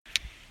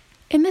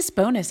In this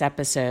bonus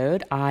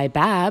episode, I,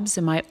 Babs,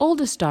 and my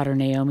oldest daughter,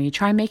 Naomi,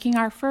 try making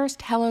our first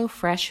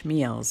HelloFresh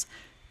meals.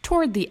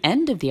 Toward the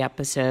end of the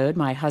episode,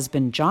 my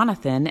husband,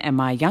 Jonathan, and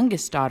my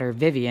youngest daughter,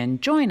 Vivian,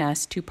 join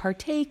us to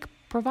partake,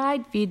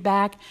 provide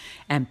feedback,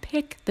 and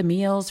pick the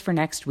meals for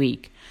next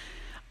week.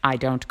 I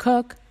don't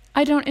cook,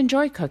 I don't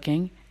enjoy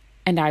cooking,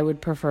 and I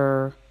would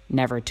prefer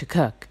never to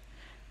cook.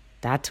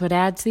 That's what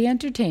adds the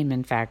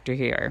entertainment factor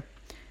here.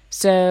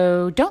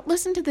 So don't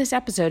listen to this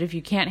episode if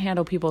you can't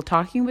handle people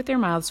talking with their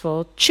mouths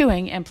full,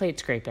 chewing, and plate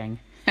scraping.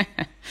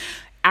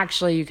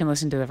 Actually, you can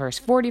listen to the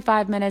first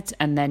 45 minutes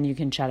and then you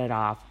can shut it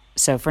off.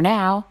 So for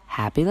now,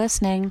 happy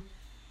listening.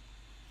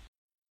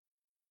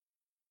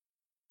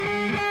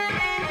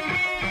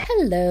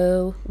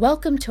 Hello,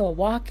 welcome to a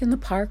Walk in the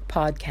Park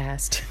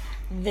podcast.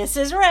 This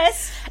is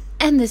Riss.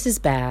 And this is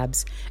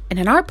Babs. And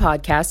in our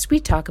podcast, we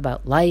talk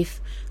about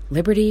life,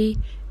 liberty,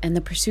 and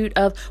the pursuit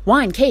of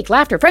wine, cake,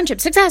 laughter, friendship,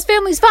 success,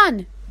 families,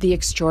 fun, the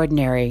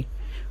extraordinary.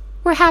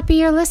 We're happy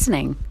you're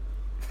listening.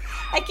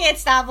 I can't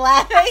stop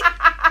laughing.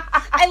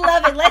 I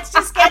love it. Let's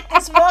just get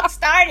this walk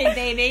started,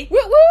 baby. Woo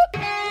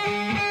woo!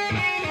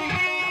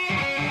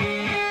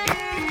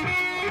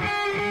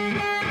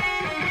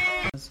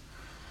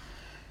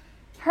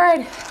 All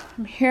right,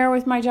 I'm here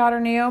with my daughter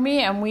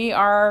Naomi, and we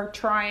are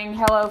trying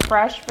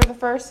HelloFresh for the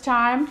first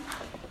time.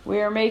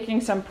 We are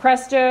making some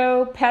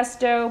pesto,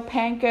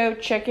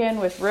 panko chicken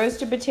with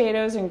roasted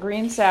potatoes and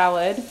green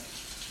salad.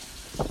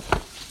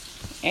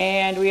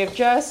 And we have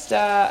just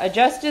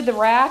adjusted the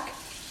rack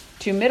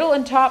to middle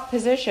and top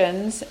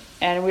positions,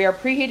 and we are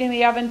preheating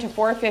the oven to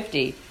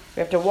 450. We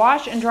have to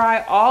wash and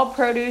dry all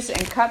produce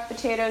and cut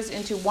potatoes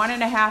into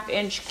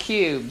 1.5-inch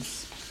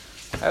cubes.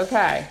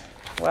 Okay,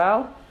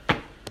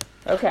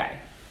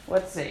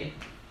 let's see.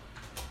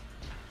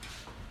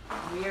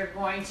 We are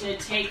going to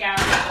take out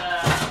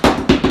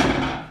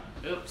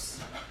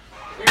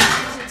We're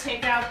going to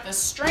take out the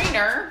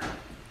strainer.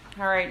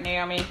 All right,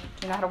 Naomi, do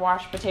you know how to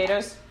wash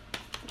potatoes?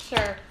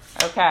 Sure.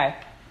 Okay.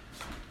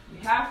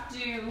 You have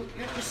to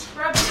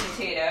scrub the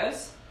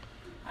potatoes.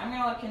 I'm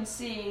going to look and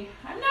see.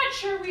 I'm not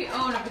sure we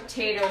own a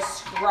potato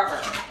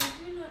scrubber.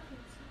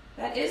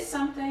 That is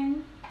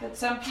something that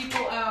some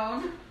people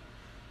own,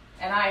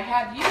 and I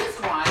have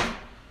used one.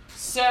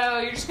 So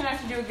you're just going to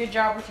have to do a good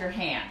job with your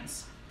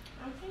hands.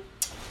 Okay.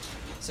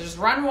 So just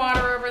run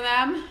water over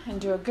them and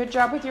do a good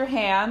job with your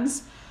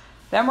hands.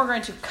 Then we're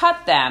going to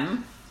cut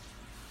them.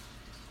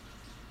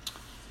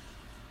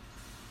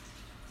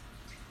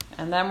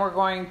 And then we're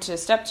going to,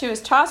 step 2 is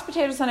toss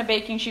potatoes on a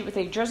baking sheet with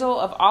a drizzle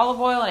of olive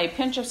oil and a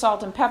pinch of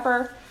salt and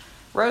pepper.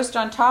 Roast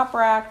on top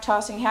rack,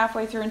 tossing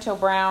halfway through until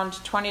browned,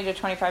 20 to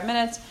 25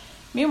 minutes.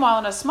 Meanwhile,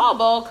 in a small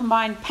bowl,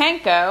 combine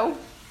panko,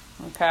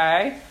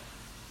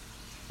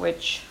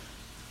 which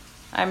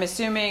I'm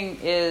assuming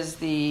is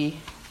the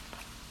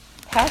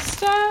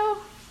pesto?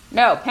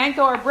 No,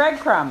 panko are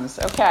breadcrumbs.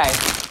 Okay.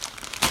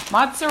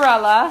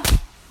 Mozzarella,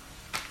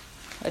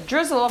 a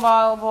drizzle of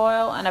olive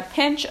oil, and a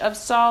pinch of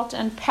salt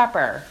and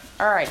pepper.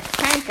 All right,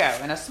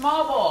 panko in a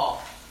small bowl.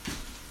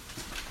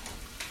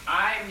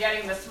 I'm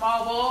getting the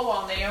small bowl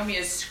while Naomi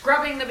is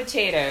scrubbing the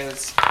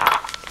potatoes.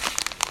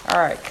 All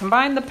right,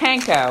 combine the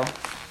panko.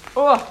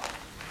 Oh,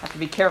 I have to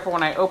be careful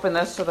when I open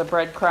this so the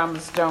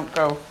breadcrumbs don't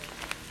go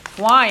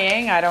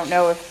flying. I don't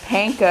know if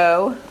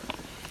panko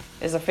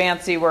is a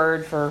fancy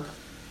word for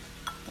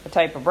a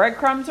type of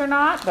breadcrumbs or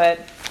not, but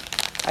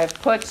I've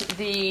put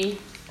the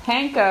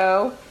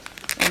panko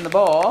in the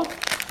bowl.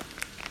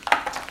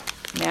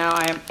 Now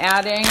I'm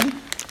adding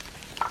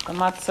the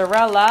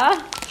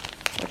mozzarella,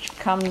 which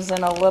comes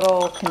in a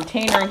little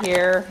container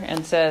here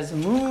and says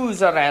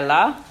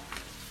mozzarella.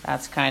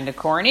 That's kind of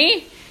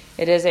corny.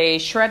 It is a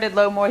shredded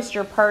low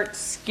moisture part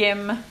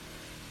skim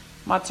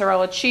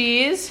mozzarella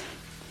cheese,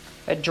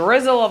 a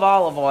drizzle of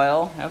olive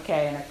oil,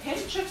 and a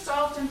pinch of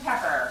salt and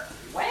pepper.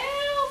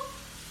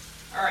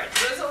 All right,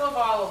 drizzle of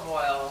olive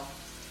oil,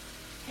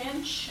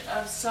 pinch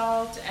of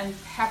salt and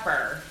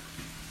pepper.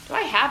 Do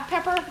I have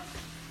pepper?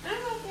 I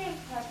don't think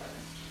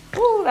pepper.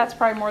 Ooh, that's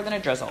probably more than a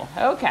drizzle.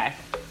 Okay.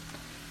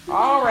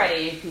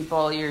 Alrighty,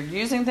 people, you're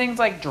using things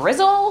like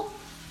drizzle?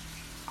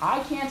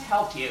 I can't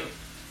help you.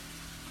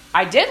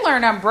 I did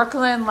learn on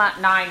Brooklyn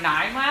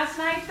Nine-Nine last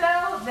night,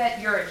 though, that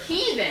you're a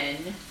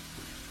heathen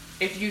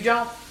if you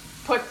don't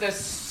put the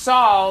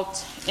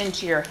salt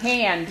into your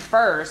hand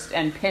first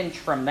and pinch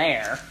from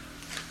there.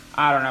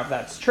 I don't know if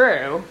that's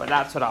true, but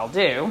that's what I'll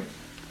do.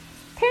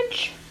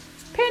 Pinch,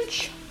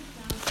 pinch.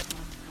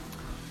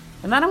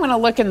 And then I'm going to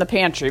look in the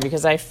pantry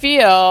because I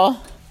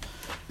feel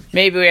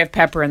maybe we have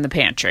pepper in the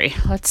pantry.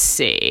 Let's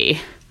see.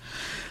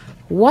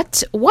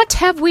 What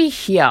have we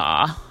here?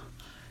 All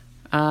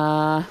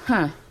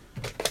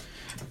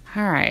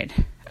right.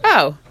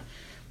 Oh,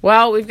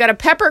 well, we've got a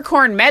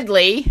peppercorn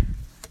medley.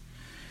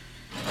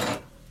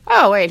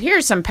 Oh, wait,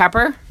 here's some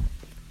pepper.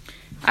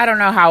 I don't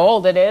know how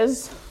old it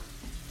is.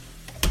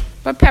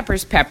 But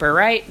pepper's pepper,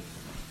 right?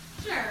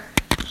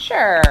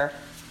 Sure.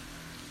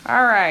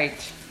 All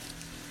right.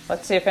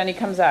 Let's see if any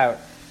comes out.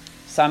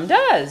 Some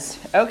does.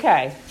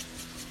 Okay.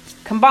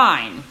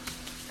 Combine.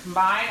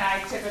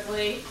 I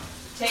typically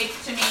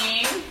take to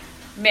mean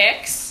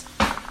mix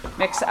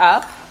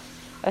up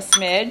a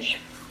smidge,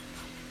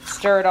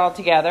 stir it all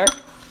together.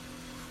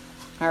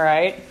 All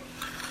right.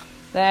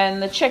 Then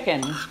the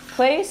chicken.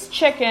 Place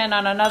chicken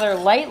on another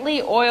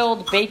lightly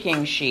oiled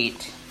baking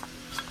sheet.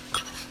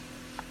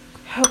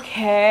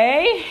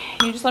 Okay.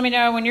 You just let me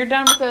know when you're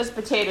done with those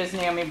potatoes,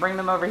 Naomi. Bring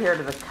them over here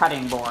to the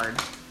cutting board.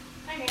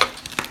 Okay.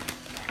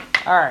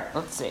 All right,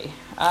 let's see.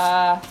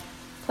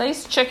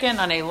 Place chicken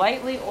on a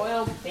lightly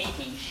oiled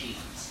baking sheet.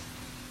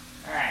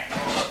 All right.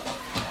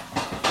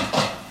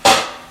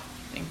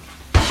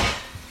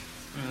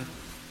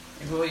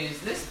 Maybe we'll use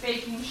this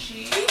baking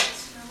sheet.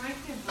 There might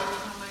be a bruise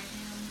on my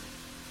hand.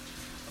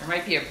 There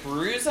might be a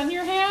bruise on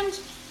your hand?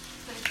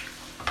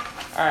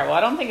 All right, well,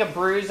 I don't think a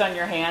bruise on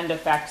your hand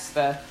affects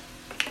the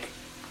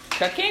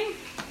cooking.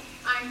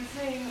 I'm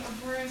saying a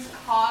bruise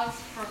caused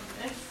from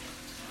this.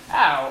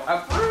 Oh,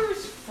 a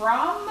bruise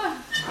from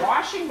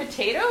washing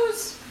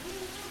potatoes?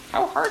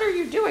 How hard are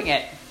you doing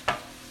it?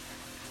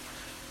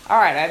 All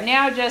right, I've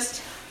now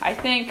just, I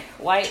think,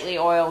 lightly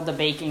oiled the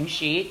baking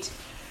sheet.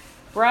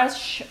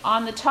 Brush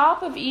on the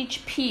top of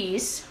each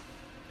piece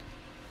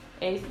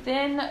a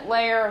thin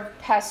layer of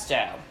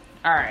pesto.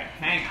 All right,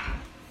 hang on.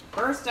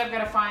 First, I've got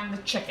to find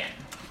the chicken,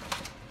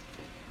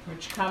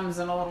 which comes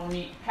in a little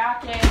neat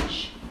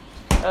package.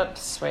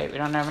 Oops, wait, we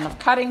don't have enough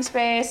cutting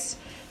space.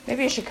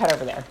 Maybe I should cut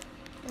over there.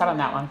 Cut on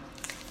that one.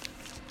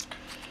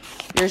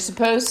 You're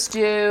supposed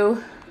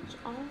to... Which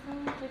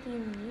oven did you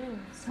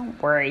use?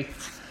 Don't worry.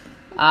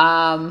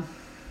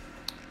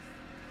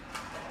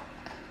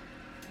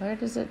 Where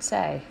does it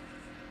say?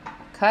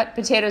 Cut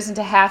potatoes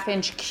into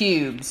 1/2-inch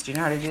cubes. Do you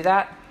know how to do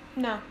that?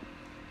 No.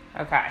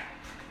 Okay.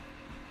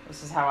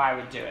 This is how I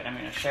would do it. I'm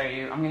going to show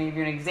you. I'm going to give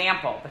you an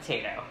example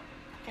potato.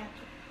 Gotcha.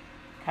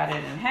 Cut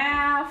it in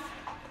half.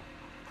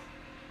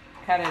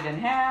 Cut it in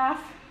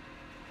half.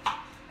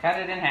 Cut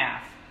it in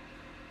half.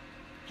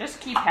 Just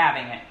keep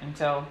having it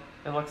until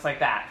it looks like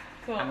that.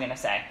 Cool. I'm going to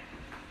say.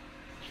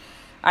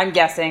 I'm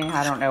guessing.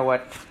 I don't know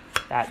what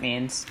that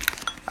means.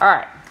 All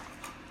right.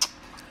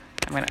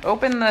 I'm going to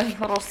open the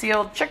little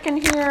sealed chicken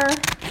here.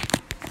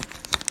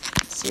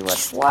 Let's see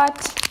what's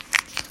what.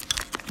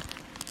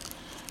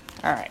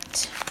 All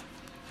right.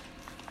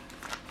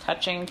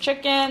 Touching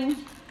chicken.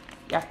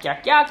 Yuck,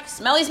 yuck, yuck.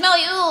 Smelly,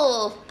 smelly.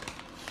 Ooh.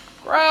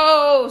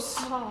 Gross.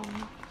 Oh.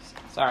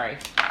 Sorry.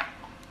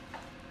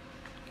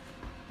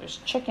 There's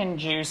chicken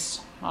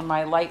juice on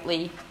my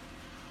lightly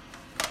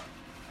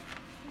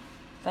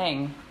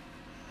thing.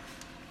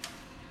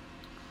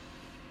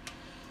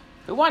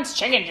 Who wants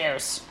chicken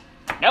juice?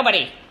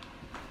 Nobody.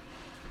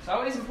 It's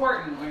always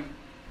important when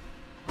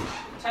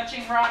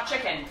touching raw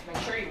chicken to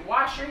make sure you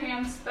wash your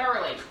hands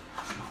thoroughly.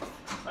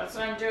 That's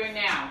what I'm doing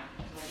now.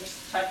 I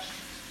just touched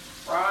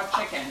raw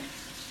chicken.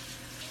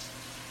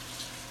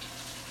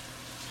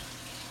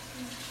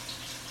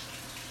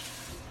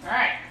 All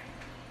right.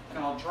 And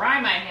I'll dry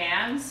my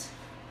hands.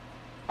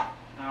 And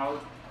I'll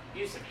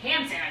use some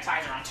hand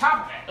sanitizer on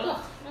top of it.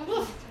 Ugh.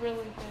 It's really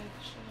big.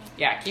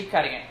 Yeah, keep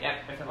cutting it. Yep,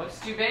 if it looks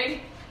too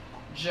big,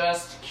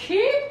 just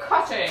keep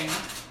cutting.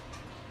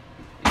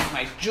 Use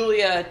my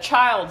Julia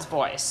Child's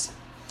voice.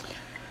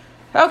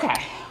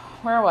 Okay,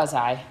 where was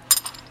I?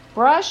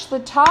 Brush the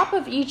top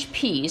of each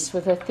piece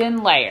with a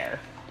thin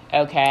layer.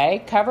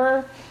 Okay,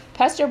 cover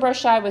pesto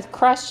brush side with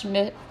crust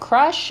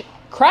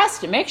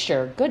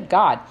mixture. Good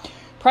God.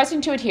 Pressing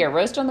to adhere.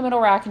 Roast on the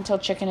middle rack until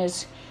chicken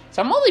is...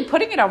 So I'm only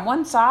putting it on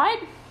one side?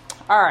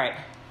 All right.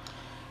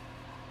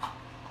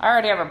 I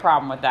already have a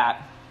problem with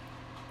that.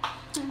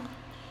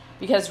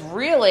 Because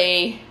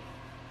really,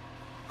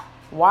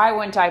 why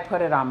wouldn't I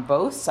put it on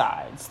both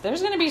sides?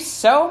 There's going to be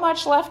so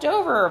much left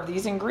over of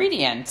these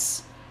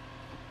ingredients.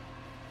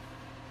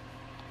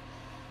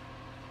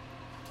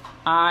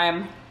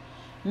 I'm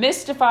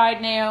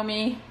mystified,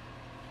 Naomi.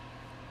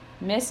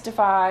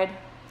 Mystified.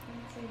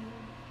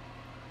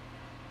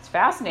 It's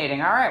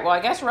fascinating. All right. Well, I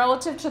guess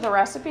relative to the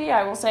recipe,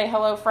 I will say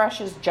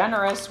HelloFresh is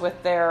generous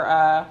with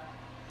their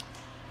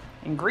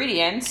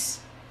ingredients.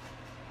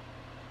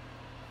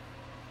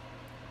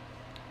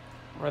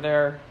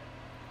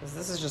 Because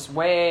this is just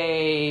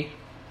way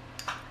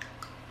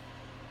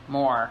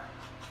more.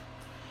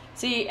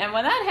 See, and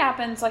when that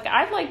happens, like,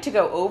 I'd like to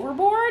go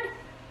overboard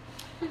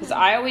because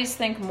I always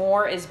think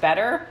more is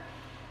better,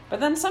 but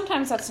then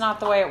sometimes that's not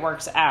the way it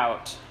works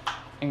out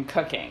in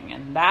cooking.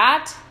 And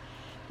that,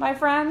 my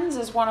friends,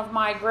 is one of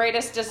my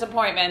greatest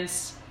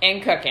disappointments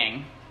in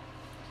cooking.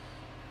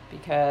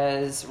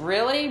 Because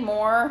really,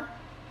 more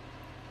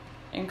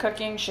in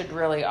cooking should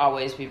really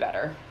always be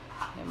better,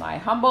 in my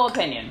humble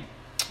opinion.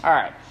 All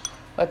right,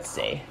 let's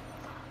see.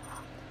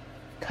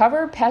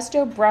 Cover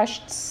pesto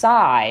brushed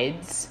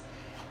sides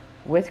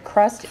with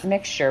crust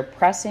mixture,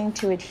 pressing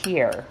to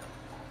adhere.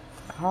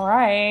 All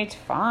right,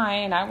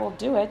 fine, I will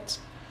do it.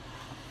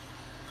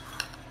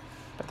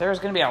 But there's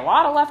going to be a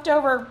lot of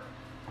leftover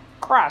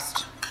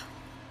crust.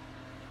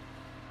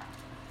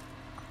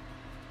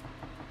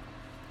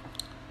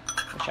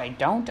 Which I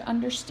don't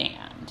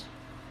understand.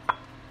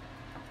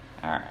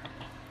 All right,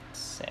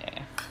 let's see.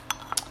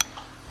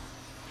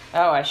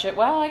 Oh,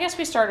 I guess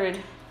we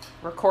started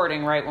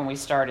recording right when we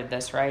started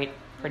this, right?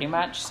 Pretty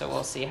much. So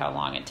we'll see how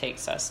long it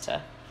takes us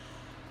to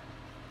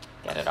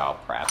get it all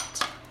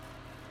prepped.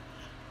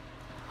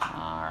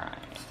 All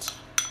right.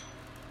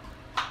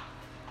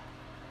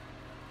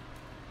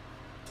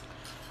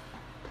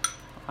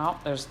 Well,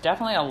 there's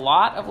definitely a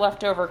lot of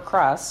leftover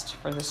crust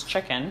for this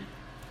chicken,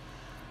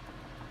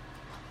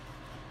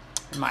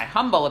 in my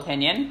humble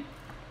opinion.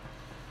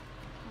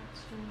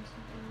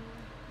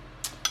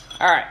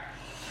 All right.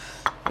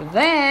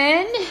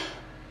 Then,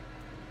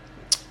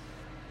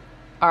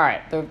 all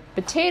right, the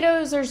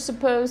potatoes are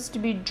supposed to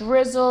be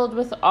drizzled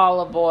with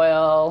olive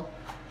oil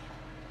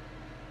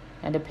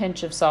and a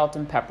pinch of salt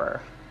and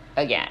pepper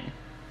again.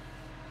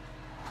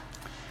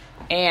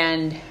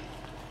 And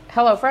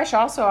HelloFresh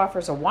also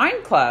offers a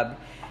wine club.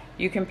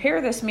 You can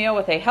pair this meal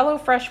with a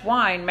HelloFresh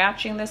wine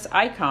matching this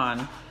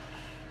icon.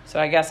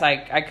 So I guess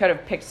I could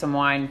have picked some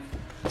wine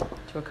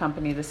to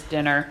accompany this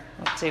dinner.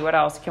 Let's see, what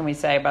else can we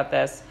say about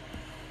this?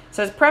 It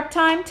says prep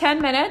time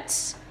 10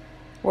 minutes.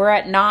 We're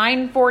at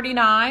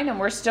 9:49 and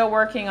we're still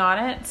working on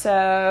it.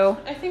 So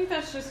I think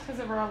that's just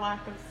because of our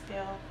lack of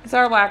skill. It's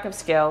our lack of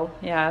skill,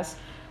 yes.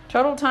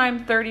 Total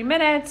time 30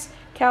 minutes.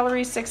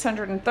 Calories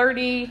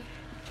 630.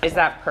 Is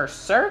that per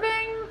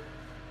serving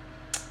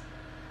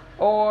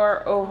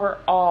or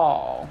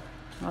overall?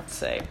 Let's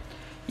see.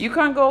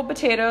 Yukon Gold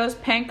potatoes,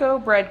 panko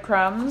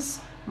breadcrumbs,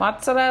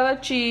 mozzarella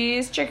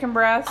cheese, chicken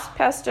breasts,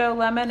 pesto,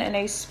 lemon, and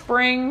a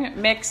spring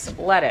mix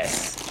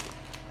lettuce.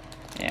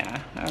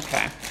 Yeah,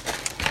 okay.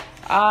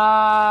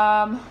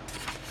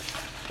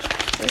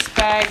 This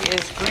bag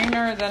is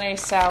greener than a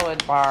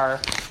salad bar.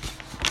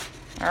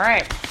 All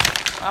right.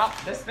 Well,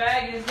 this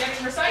bag is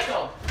getting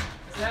recycled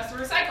because it has the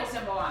recycle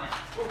symbol on it.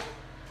 Ooh.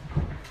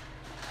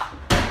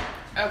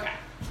 Okay.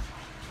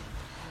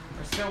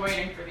 We're still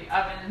waiting for the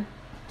oven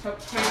to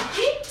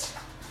heat.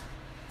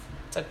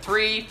 It's at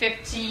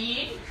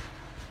 3:15.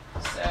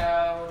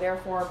 So,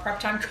 therefore, prep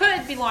time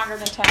could be longer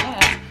than 10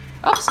 minutes.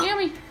 Oops,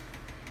 yummy.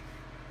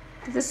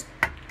 Did this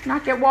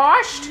not get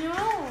washed? No.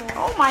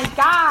 Oh my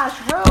gosh,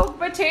 rogue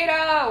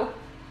potato.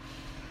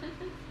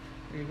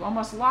 We've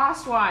almost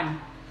lost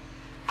one.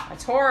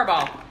 That's horrible.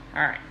 All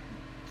right.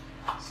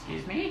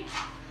 Excuse me.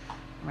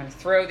 I'm going to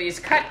throw these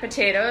cut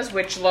potatoes,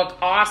 which look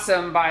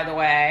awesome, by the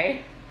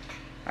way.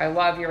 I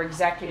love your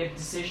executive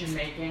decision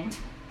making.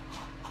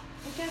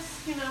 I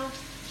guess, I'm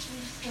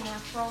just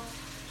natural.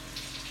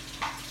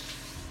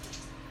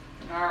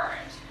 All right.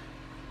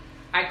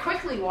 I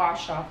quickly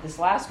washed off this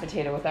last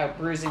potato without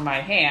bruising my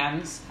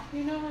hands.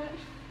 You know what?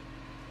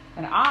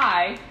 And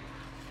I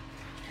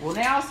will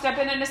now step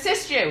in and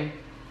assist you.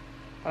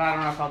 But I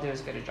don't know if I'll do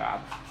as good a job.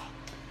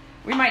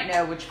 We might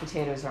know which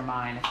potatoes are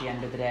mine at the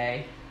end of the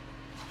day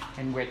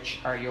and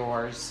which are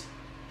yours.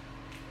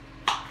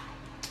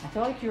 I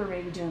feel like you were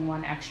maybe doing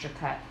one extra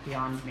cut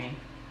beyond me.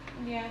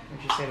 Yeah.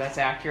 Would you say that's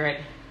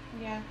accurate?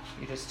 Yeah.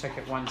 You just took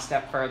it one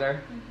step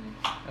further?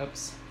 Mm-hmm.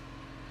 Oops.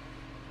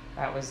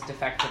 That was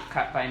defective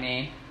cut by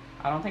me.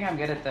 I don't think I'm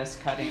good at this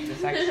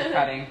extra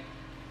cutting.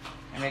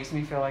 It makes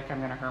me feel like I'm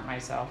going to hurt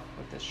myself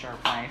with this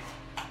sharp knife.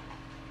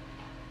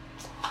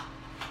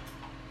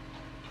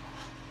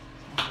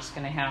 I'm just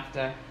going to have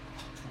to,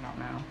 I don't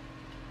know,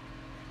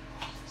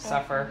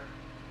 suffer.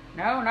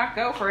 No, not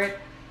go for it.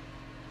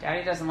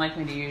 Daddy doesn't like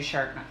me to use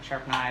sharp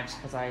knives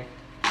because I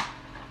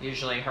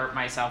usually hurt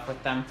myself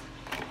with them.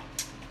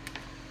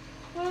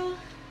 Well,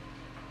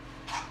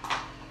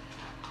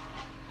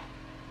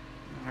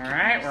 all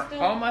right, we're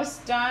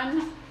almost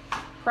done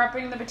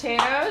prepping the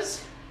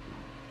potatoes.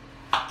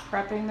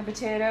 Prepping the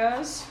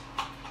potatoes.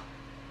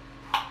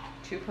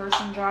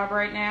 2-person job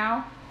right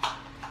now.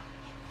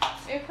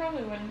 it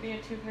probably wouldn't be a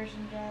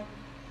 2-person job.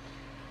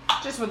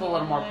 Just with a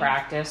little more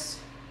practice.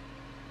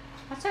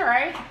 That's all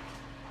right.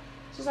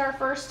 This is our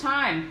first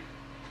time.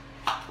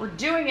 We're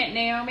doing it,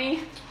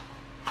 Naomi.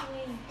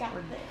 We got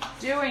We're this.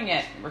 doing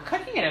it. We're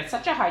cooking it at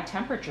such a high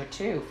temperature,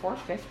 too.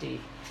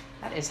 450.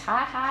 That is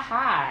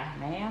high,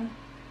 man.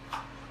 I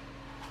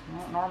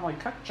don't normally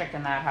cook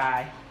chicken that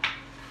high.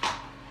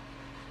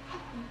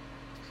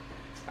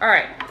 All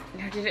right.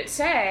 Now, did it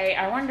say,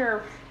 I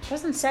wonder, it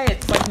doesn't say.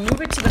 It's like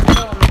move it to the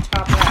middle and the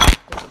top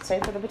rack. Does it say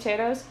for the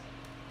potatoes?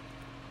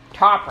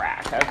 Top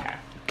rack. Okay.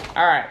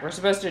 All right. We're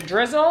supposed to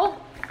drizzle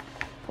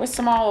with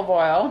some olive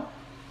oil.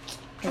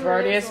 We've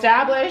already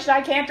established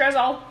I can't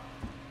drizzle.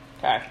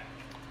 Okay.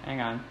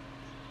 Hang on.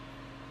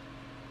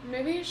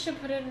 Maybe you should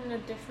put it in a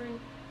different...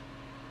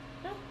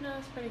 No,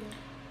 that's pretty good.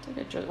 It's a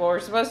good drizzle. Well, we're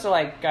supposed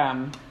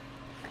to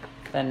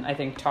then I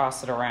think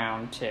toss it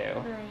around too.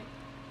 All right.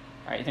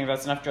 All right, you think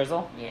that's enough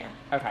drizzle? Yeah.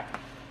 Okay.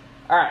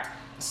 All right.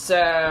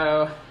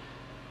 So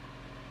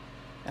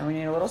then we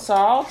need a little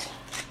salt.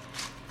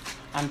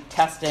 I'm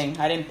testing.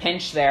 I didn't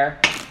pinch there.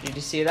 Did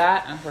you see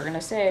that? We're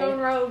gonna see. Going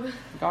rogue.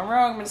 Going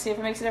rogue. I'm gonna see if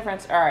it makes a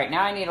difference. All right.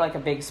 Now I need like a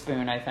big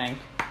spoon, I think.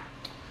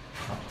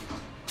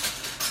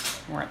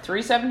 We're at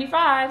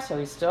 375, so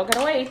we still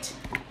gotta wait.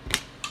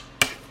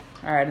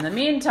 All right. In the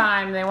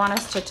meantime, they want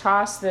us to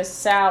toss this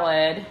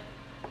salad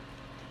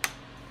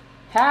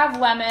Have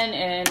lemon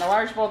in a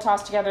large bowl,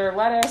 toss together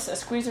lettuce, a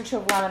squeeze or two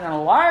of lemon, and a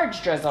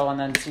large drizzle, and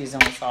then season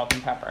with salt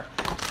and pepper.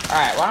 All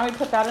right, why don't we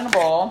put that in a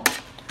bowl?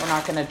 We're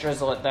not going to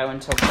drizzle it, though,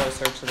 until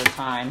closer to the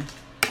time.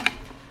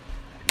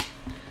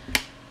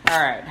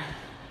 All right,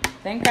 I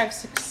think I've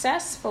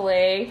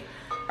successfully...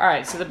 All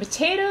right, so the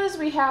potatoes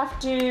we have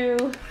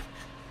to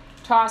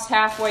toss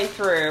halfway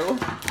through.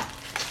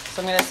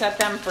 So I'm going to set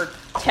them for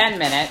 10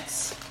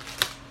 minutes.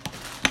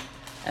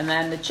 And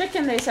then the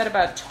chicken, they said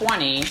about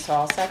 20, so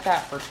I'll set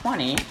that for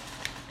 20,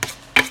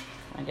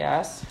 I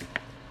guess.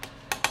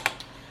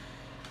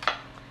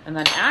 And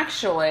then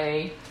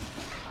actually,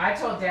 I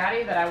told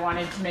Daddy that I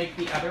wanted to make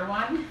the other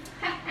one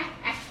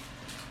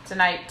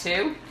tonight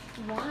too.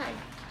 Why?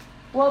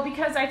 Well,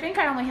 because I think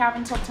I only have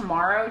until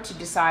tomorrow to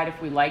decide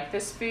if we like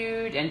this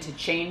food and to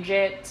change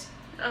it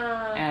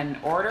and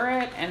order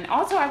it. And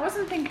also, I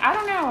wasn't thinking, I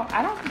don't know,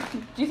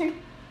 do you think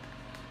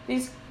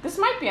this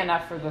might be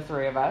enough for the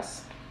three of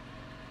us?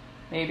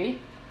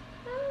 Maybe.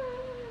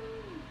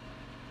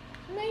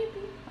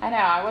 Maybe. I know,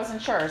 I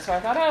wasn't sure. So I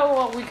thought, oh,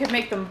 well, we could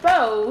make them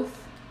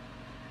both.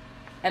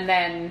 And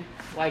then,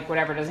 like,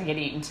 whatever doesn't get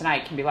eaten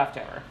tonight can be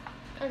leftover.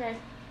 Okay.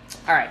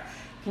 All right.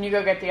 Can you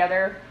go get the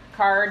other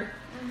card?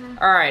 Mm-hmm.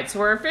 All right. So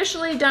we're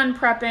officially done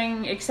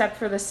prepping, except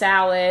for the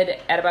salad,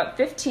 at about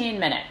 15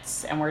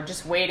 minutes. And we're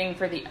just waiting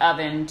for the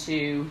oven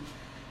to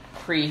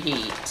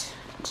preheat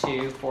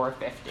to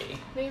 450.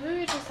 Maybe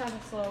we just have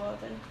a slow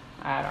oven.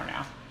 I don't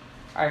know.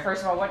 All right,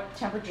 first of all, what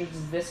temperature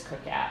does this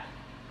cook at?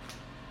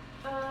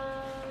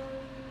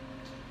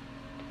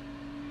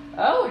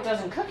 Oh, it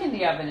doesn't cook in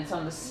the oven. It's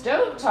on the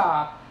stove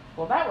top.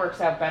 Well, that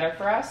works out better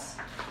for us.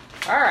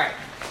 All right,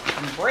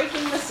 I'm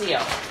breaking the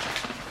seal.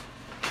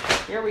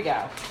 Here we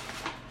go.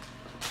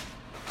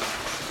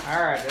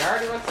 All right, it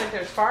already looks like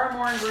there's far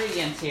more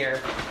ingredients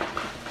here.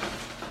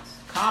 It's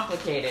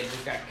complicated.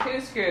 We've got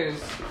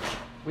couscous.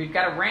 We've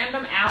got a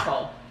random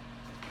apple.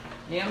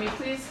 Naomi,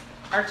 please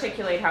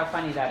articulate how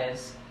funny that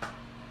is.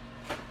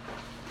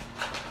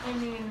 I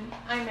mean,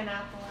 I'm an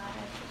apple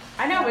addict.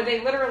 I know, but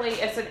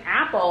it's an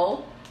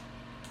apple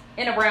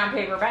in a brown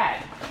paper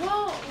bag.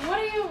 Well, what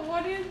do you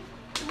want?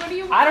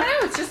 I don't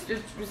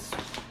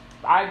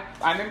know,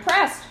 I'm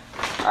impressed.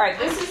 All right,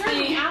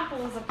 The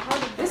apple is a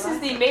part of this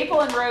is the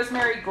maple and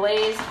rosemary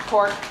glazed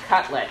pork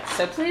cutlet.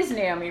 So please,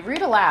 Naomi,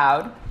 read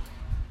aloud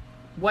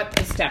what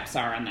the steps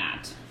are on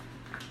that.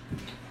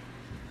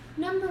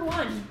 Number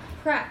 1,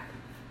 prep.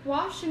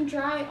 Wash and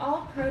dry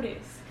all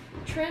produce.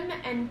 Trim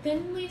and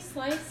thinly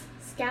slice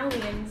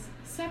scallions,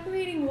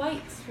 separating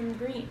whites from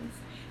greens.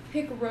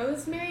 Pick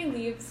rosemary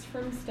leaves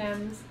from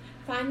stems,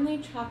 finely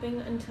chopping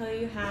until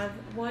you have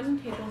 1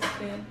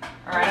 tablespoon.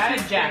 All right, I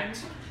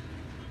object.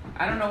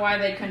 I don't know why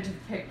they couldn't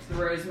have picked the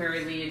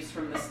rosemary leaves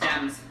from the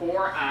stems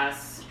for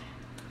us.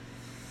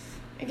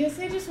 I guess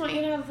they just want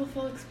you to have the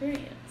full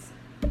experience.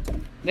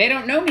 They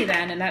don't know me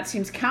then, and that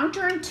seems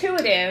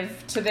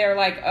counterintuitive to their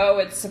like, oh,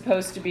 it's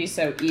supposed to be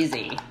so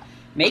easy.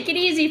 Make it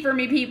easy for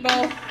me,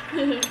 people.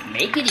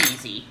 Make it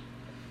easy.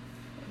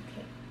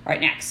 Okay. All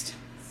right, next.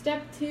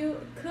 Step 2,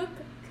 cook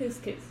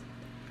couscous.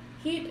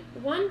 Heat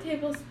 1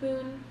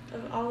 tablespoon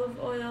of olive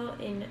oil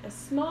in a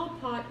small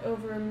pot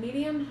over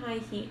medium-high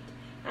heat.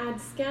 Add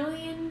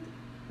scallion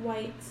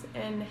whites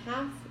and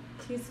 ½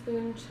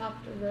 teaspoon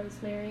chopped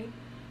rosemary.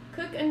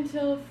 Cook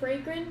until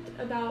fragrant,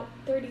 about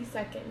 30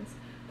 seconds.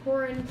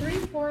 Pour in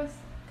 3/4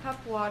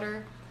 cup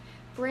water.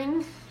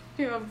 Bring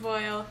to a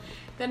boil.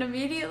 Then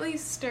immediately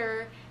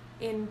stir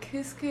in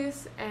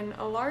couscous and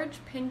a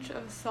large pinch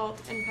of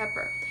salt and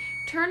pepper.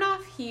 Turn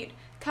off heat,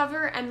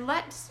 cover, and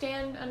let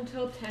stand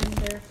until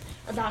tender,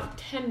 about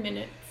 10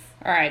 minutes.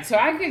 All right, so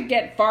I could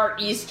get Far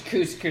East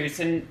couscous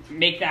and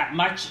make that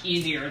much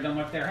easier than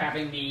what they're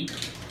having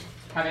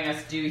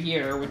us do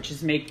here, which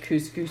is make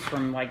couscous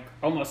from like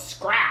almost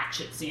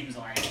scratch, it seems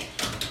like.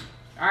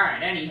 All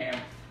right, anywho,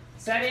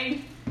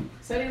 setting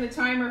the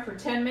timer for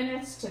 10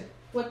 minutes to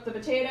flip the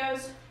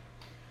potatoes.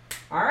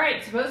 All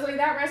right, supposedly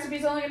that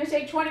recipe's only going to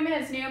take 20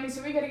 minutes, Naomi,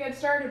 so we got to get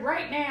started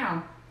right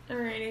now.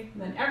 Alrighty.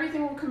 Then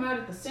everything will come out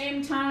at the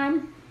same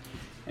time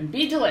and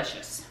be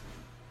delicious.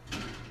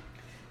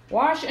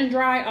 Wash and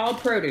dry all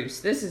produce.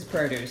 This is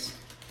produce.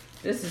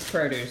 This is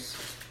produce.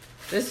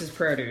 This is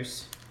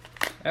produce.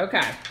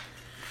 Okay. So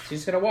you're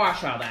just going to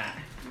wash all that.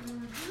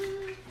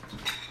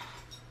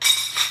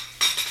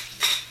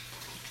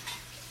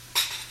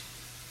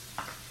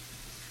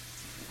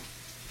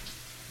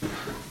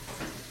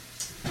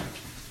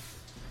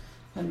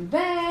 And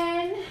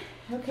then,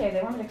 okay,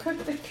 they want me to cook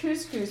the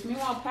couscous.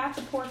 Meanwhile, pat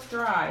the pork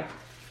dry.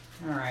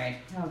 All right.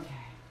 Okay.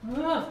 Ugh.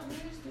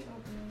 Where's the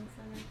opening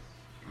for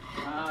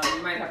this?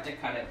 You might have to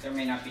cut it. There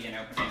may not be an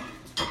opening.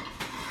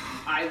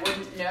 I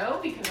wouldn't know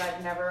because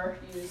I've never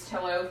used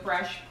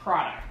HelloFresh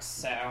products.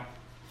 So,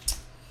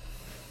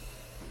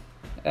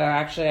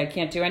 actually, I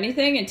can't do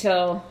anything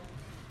until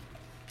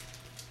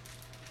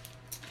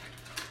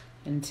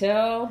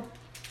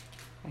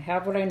I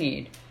have what I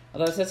need.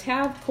 Although it says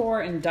have,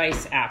 core, and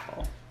dice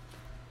apple.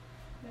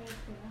 There's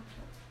the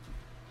apple.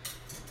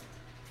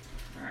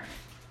 All right.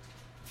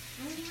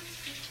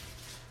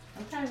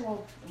 Okay,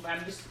 well,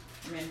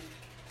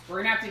 we're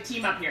gonna have to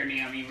team up here,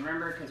 Naomi.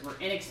 Remember, because we're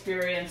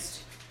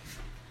inexperienced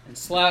and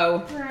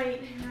slow.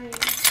 Right.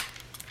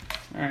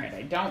 All right,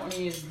 I don't want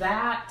to use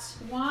that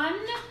one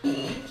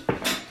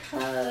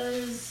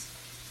because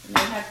it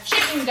may have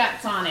chicken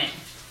guts on it.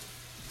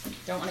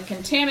 Don't want to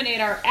contaminate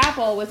our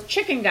apple with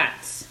chicken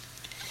guts.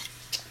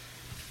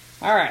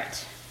 All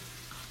right.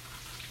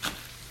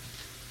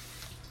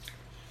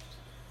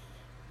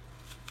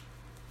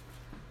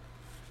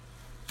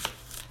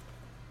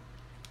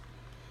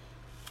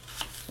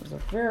 This is a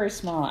very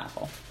small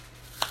apple.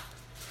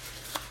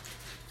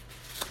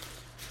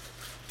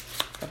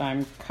 But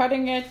I'm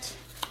cutting it.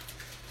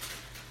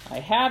 I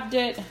halved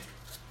it.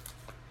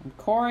 I'm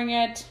coring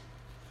it.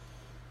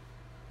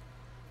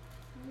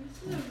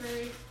 This is a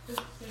very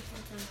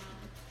specific amount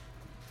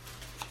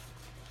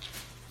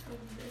of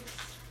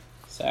this.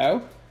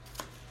 So?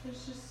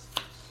 It's just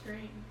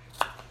strange.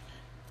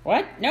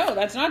 What? No,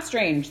 that's not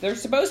strange. There's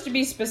supposed to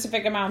be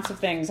specific amounts of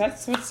things.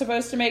 That's what's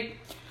supposed to make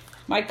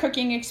my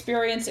cooking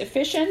experience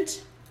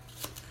efficient.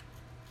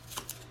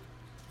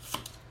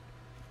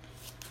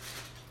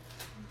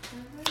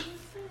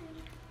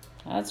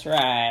 That's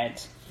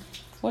right.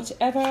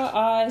 Whatever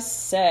I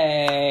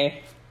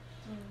say.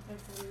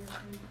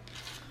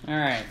 All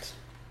right.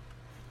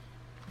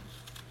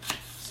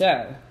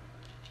 So,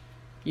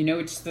 you know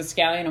which is the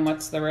scallion and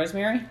what's the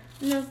rosemary?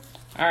 No.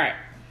 All right.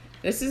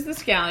 This is the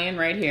scallion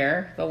right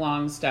here, the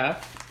long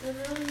stuff.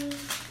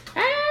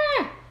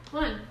 Ah!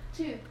 1,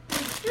 2,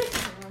 3,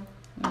 4.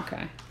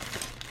 Okay.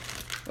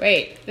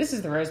 Wait, this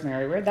is the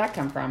rosemary. Where'd that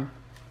come from?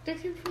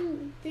 That came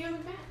from the other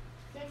bag.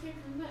 That came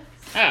from this.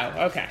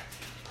 Oh, okay.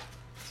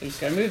 So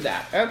just gotta move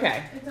that.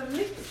 Okay. It's a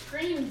mixed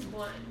greens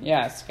one.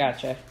 Yes,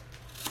 gotcha.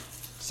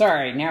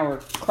 Sorry, now we're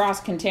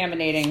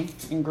cross-contaminating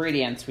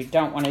ingredients. We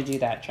don't want to do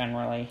that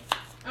generally.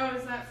 Oh,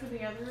 is that for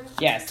the other one?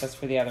 Yes, that's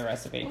for the other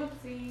recipe.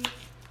 Whoopsie.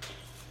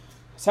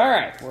 It's all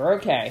right. We're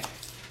okay.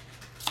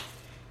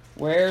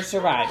 We're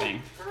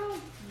surviving.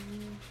 Oh.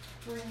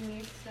 Bring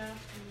me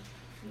stuff.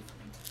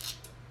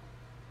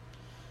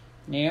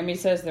 Naomi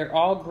says they're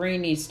all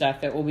greeny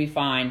stuff. It will be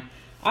fine.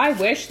 I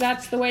wish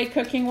that's the way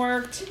cooking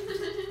worked.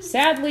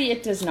 Sadly,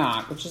 it does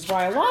not, which is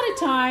why a lot of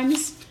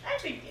times... I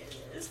think it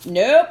is.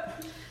 Nope.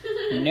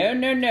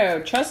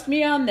 No. Trust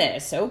me on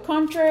this. Au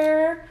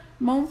contraire,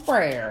 mon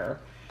frère.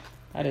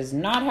 That is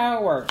not how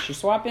it works. You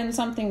swap in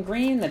something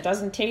green that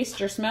doesn't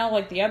taste or smell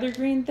like the other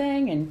green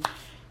thing, and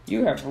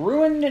you have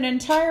ruined an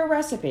entire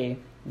recipe.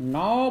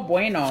 No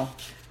bueno.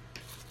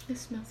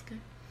 This smells good.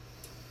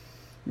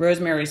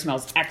 Rosemary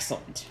smells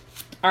excellent.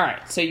 All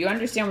right, so you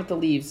understand what the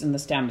leaves and the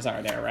stems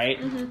are there,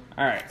 right? Mm-hmm.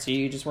 All right, so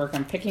you just work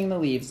on picking the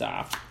leaves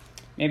off.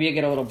 Maybe you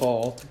get a little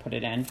bowl to put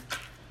it in.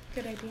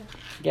 Good idea.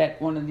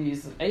 Get one of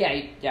these. Yeah,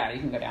 you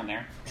can go down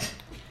there.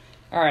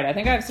 All right, I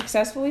think I've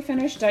successfully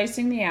finished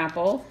dicing the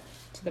apple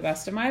to the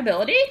best of my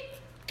ability.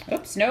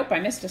 Oops, nope, I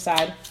missed a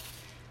side.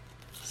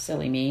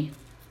 Silly me.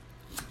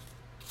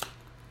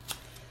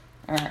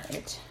 All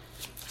right,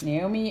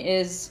 Naomi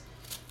is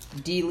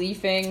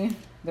de-leafing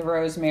the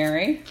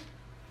rosemary.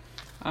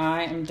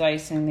 I am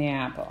dicing the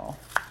apple.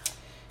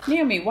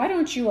 Naomi, why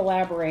don't you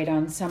elaborate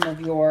on some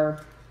of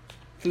your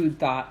food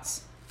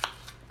thoughts?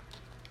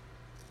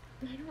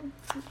 I don't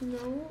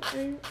know.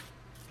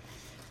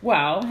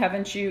 Well,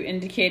 haven't you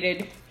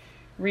indicated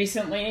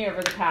recently,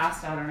 over the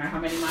past, I don't know how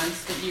many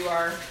months, that you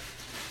are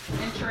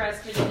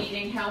interested in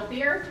eating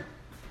healthier?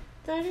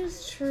 That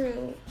is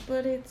true,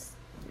 but it's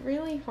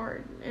really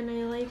hard, and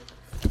I like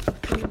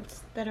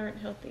foods that aren't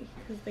healthy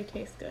because they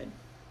taste good.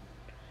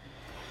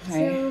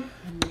 I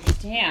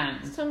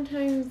understand.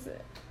 Sometimes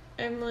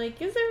I'm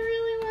like, is it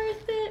really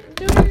worth it?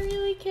 Do I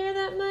really care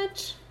that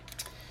much?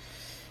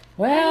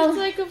 Well, And it's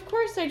like, of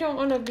course I don't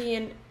want to be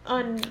an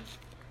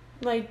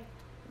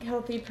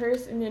healthy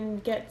person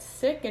and get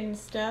sick and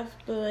stuff,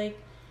 but like,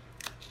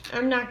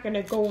 I'm not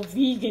gonna go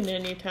vegan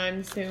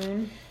anytime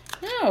soon.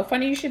 no,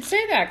 funny you should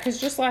say that,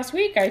 because just last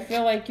week I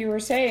feel like you were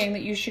saying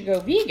that you should go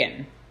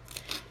vegan.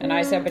 And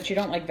I said, but you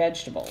don't like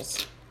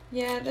vegetables.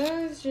 Yeah,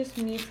 that was just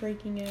me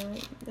freaking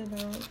out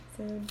about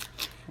food.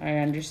 I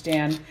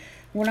understand.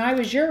 When I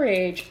was your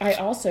age, I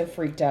also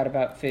freaked out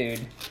about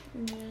food.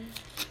 Yeah.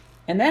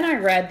 And then I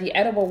read The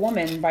Edible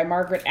Woman by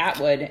Margaret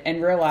Atwood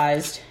and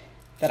realized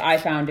that I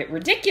found it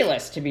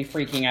ridiculous to be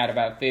freaking out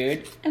about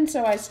food, and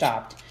so I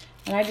stopped.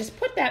 And I just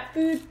put that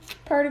food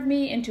part of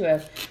me into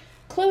a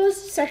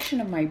closed section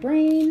of my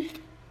brain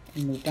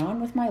and moved on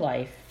with my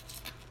life.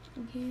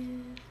 Yeah.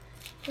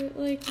 But,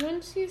 like,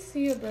 once you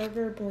see a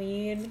burger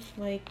bleed,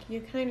 like, you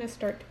kind of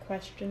start to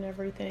question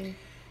everything.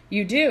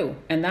 You do,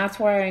 and that's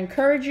why I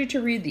encourage you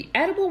to read The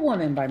Edible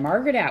Woman by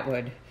Margaret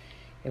Atwood.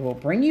 It will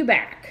bring you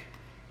back.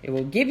 It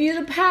will give you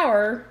the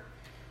power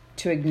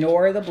to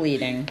ignore the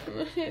bleeding.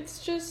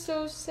 It's just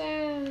so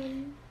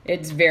sad.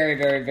 It's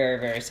very, very, very,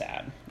 very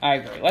sad. I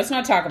agree. Let's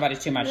not talk about it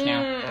too much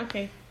now.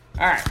 Okay.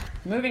 All right,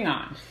 moving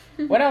on.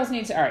 What else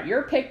needs to... All right,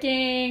 you're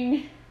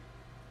picking...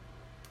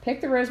 Pick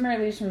the rosemary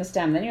leaves from the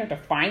stem. Then you have to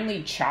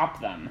finely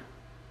chop them.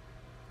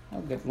 Oh,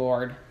 good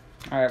Lord.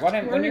 All right, We're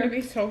going to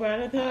be so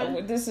bad at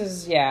that. this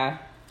is, yeah.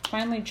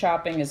 finely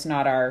chopping is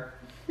not our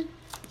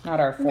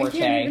forte. We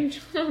can't even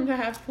chop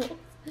apples.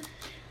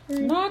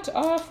 Not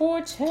our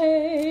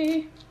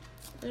forte.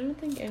 I don't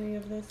think any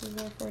of this is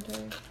our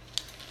forte.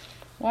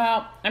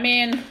 Well, I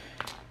mean,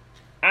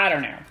 I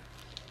don't know.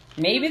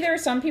 Maybe there are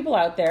some people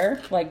out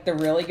there, like the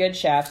really good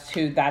chefs,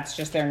 who that's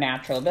just their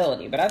natural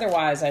ability. But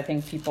otherwise, I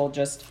think people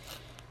just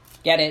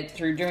get it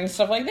through doing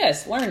stuff like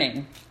this,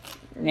 learning.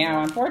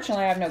 Now,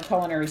 unfortunately, I have no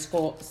culinary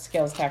school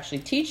skills to actually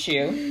teach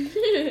you.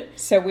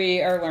 So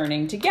we are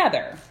learning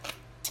together.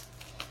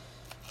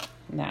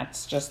 And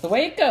that's just the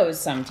way it goes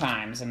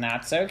sometimes, and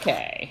that's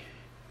okay.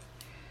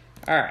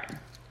 All right.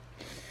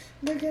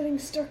 They're getting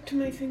stuck to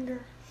my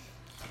finger.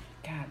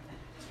 God,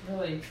 it's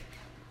really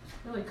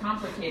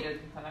complicated,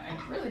 but I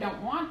really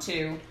don't want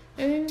to.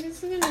 I think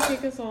this is going to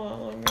take us a lot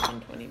longer than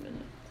 20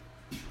 minutes.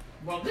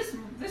 Well, this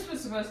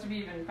was supposed to be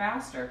even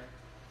faster.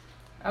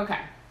 Okay,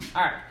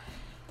 all right.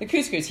 The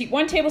couscous. Heat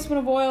 1 tablespoon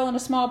of oil in a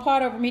small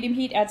pot over medium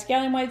heat. Add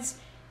scallion whites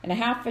and a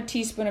half a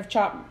teaspoon of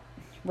chopped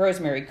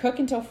rosemary. Cook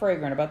until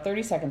fragrant, about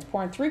 30 seconds.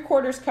 Pour in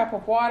 3/4 cup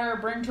of water.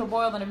 Bring to a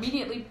boil, then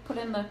immediately put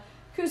in the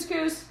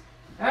couscous.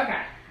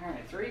 Okay, all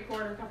right,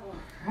 3/4 cup of water.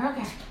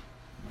 Okay.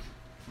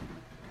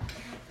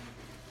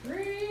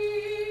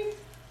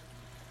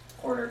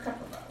 3/4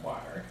 cup of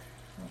water.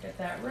 We'll get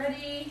that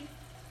ready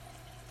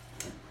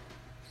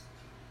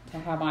to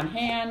have on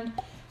hand.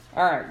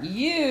 All right,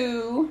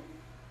 you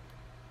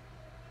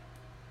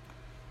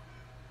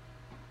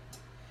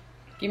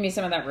give me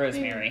some of that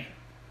rosemary.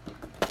 All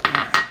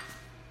right.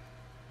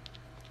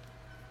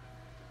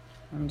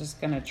 I'm just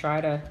gonna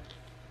try to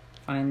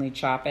finely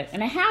chop it.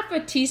 And a half a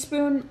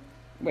teaspoon.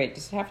 Wait,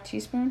 just half a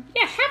teaspoon?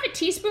 Yeah, half a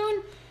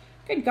teaspoon.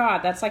 Good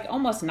God, that's like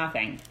almost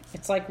nothing.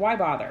 It's like, why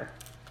bother?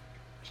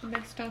 Should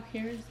I stop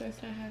here? Is this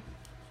a half?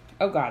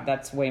 Oh God,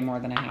 that's way more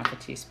than a half a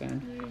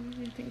teaspoon.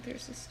 I think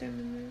there's a stem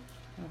in there.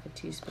 Half a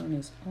teaspoon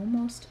is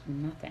almost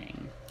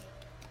nothing.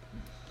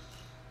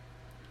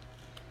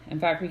 In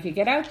fact, we could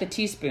get out the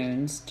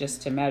teaspoons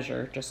just to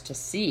measure, just to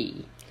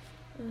see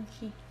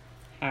Okay.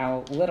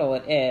 how little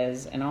it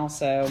is. And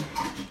also,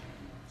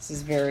 this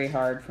is very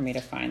hard for me to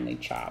finely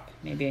chop.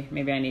 Maybe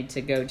I need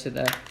to go to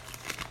the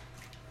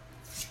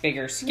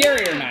bigger,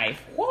 scarier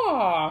knife.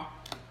 Whoa! I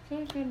feel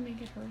like I'd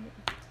make it hurt.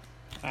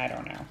 I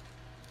don't know.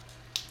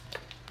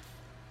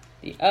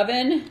 The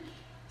oven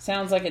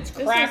sounds like it's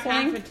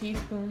crackling. This is half a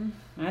teaspoon.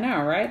 I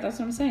know, right? That's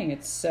what I'm saying.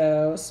 It's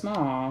so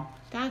small.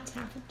 That's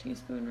half a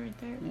teaspoon right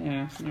there.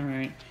 Yeah, all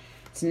right.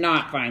 It's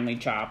not finely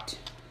chopped.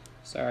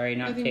 Sorry, I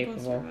not think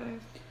capable. we'll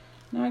survive.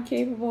 Not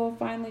capable of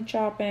finely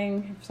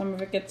chopping. If some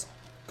of it gets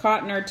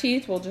caught in our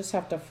teeth, we'll just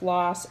have to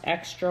floss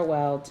extra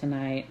well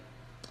tonight.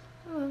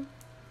 Oh.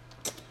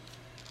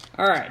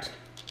 All right.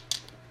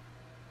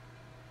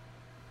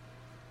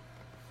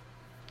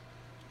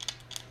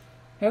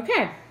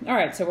 Okay. All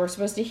right, so we're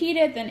supposed to heat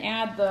it, then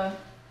add the... All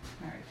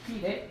right,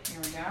 heat it.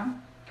 Here we go.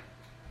 I'm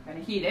going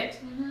to heat it.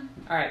 Mm-hmm.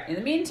 All right, in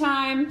the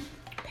meantime,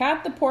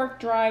 pat the pork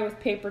dry with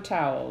paper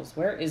towels.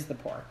 Where is the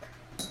pork?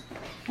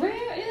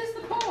 Where is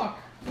the pork?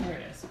 There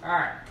it is. All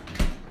right.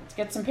 Let's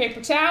get some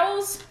paper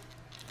towels.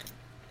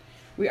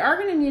 We are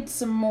going to need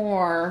some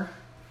more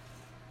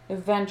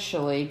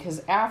eventually,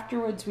 because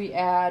afterwards we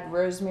add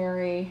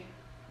rosemary,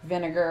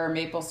 vinegar,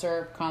 maple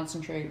syrup,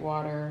 concentrate,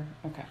 water.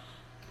 Okay.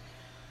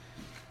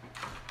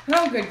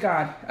 Oh, good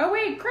God. Oh,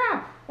 wait,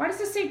 crap. Why does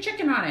this say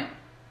chicken on it?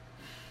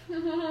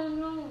 Oh,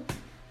 no.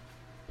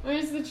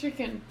 Where's the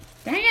chicken?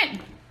 Dang it.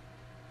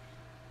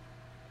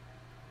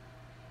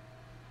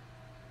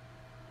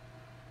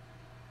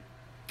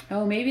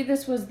 Oh, maybe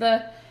this was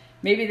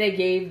maybe they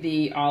gave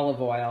the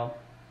olive oil,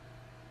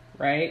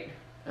 right?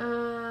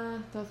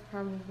 That's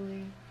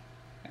probably...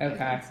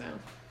 Okay. I think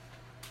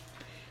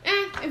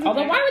so.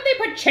 Although, why would they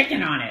put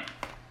chicken on it?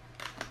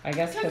 I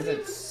guess because Because it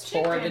it's was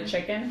for the chicken.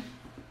 chicken.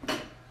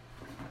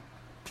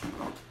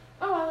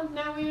 Oh, well,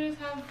 now we just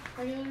have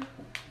regular...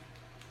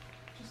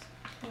 Just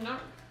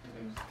not...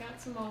 We've got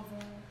some olive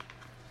oil.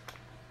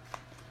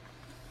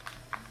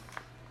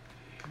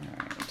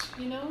 Alright.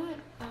 You know what,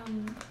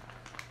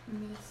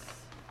 Miss...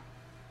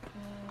 You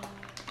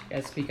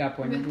gotta speak up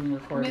when you're being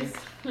recorded.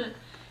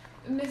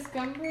 Miss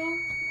Gumbrill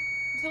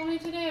told me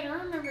today, I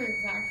don't remember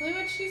exactly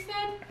what she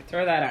said.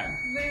 Throw that out.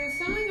 There was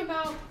something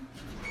about,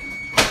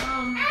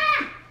 Oh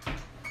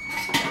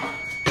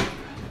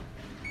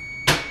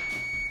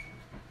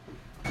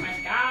my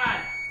God.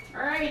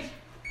 Alright.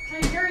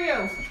 I hear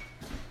you.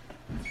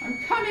 I'm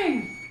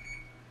coming.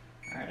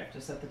 Alright, I have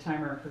to set the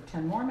timer for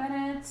 10 more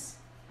minutes.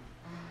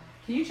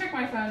 Can you check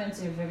my phone and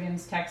see if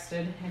Vivian's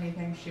texted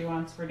anything she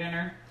wants for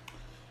dinner?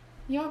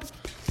 yup.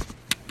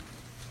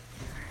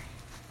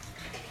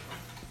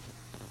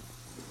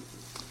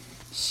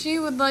 She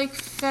would like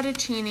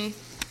fettuccine.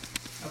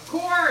 Of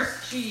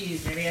course,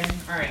 cheese, Vivian.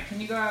 Alright, can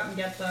you go out and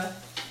get the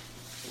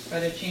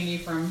fettuccine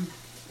from...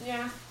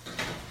 Yeah.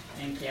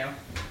 Thank you.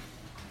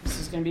 This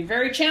is going to be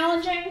very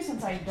challenging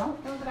since I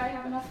don't know that I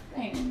have enough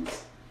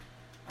things.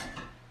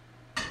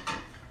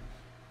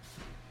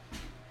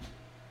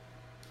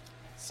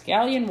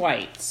 Scallion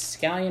whites.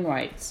 Scallion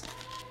whites.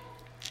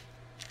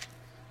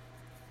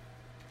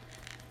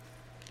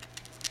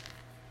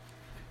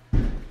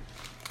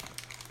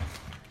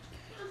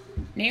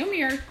 Naomi,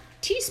 your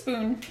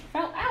teaspoon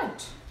fell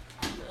out.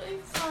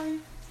 I'm sorry.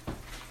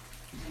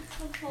 It's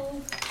so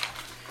cold.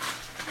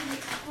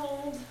 It's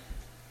cold.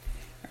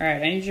 All right,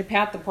 I need you to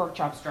pat the pork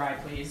chops dry,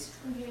 please.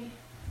 Okay.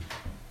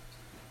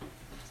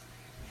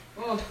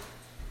 Oh.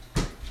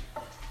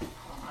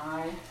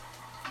 I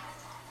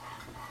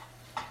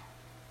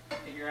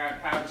figure out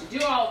how to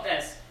do all of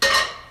this.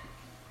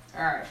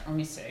 All right, let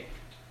me see.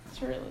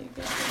 It's really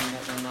good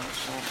that they're not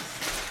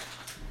chefs.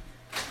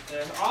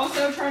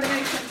 Also try to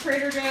make some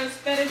Trader Joe's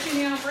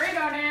fettuccine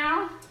alfredo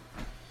now.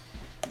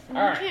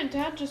 Why All right. can't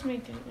Dad just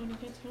make it when he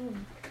gets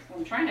home?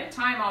 I'm trying to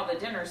time all the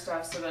dinner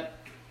stuff so that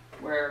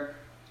we're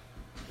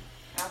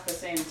at the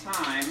same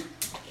time.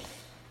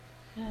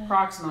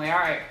 Approximately. All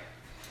right.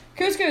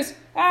 Couscous.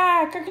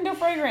 Cook until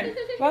fragrant.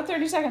 About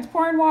 30 seconds.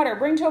 Pour in water.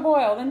 Bring to a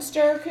boil. Then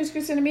stir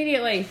couscous in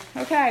immediately.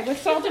 Okay, with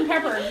salt and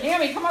pepper.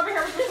 Naomi, come over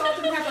here with the salt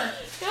and pepper.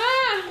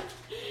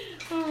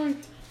 Oh.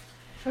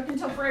 Cook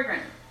until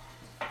fragrant.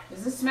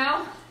 Does this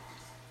smell?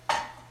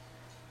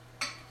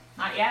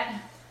 Not yet?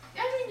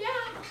 Yeah.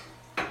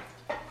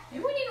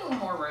 Maybe we need a little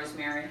more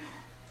rosemary.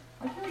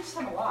 Why can't we just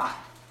have a lot?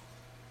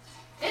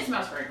 It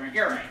smells fragrant.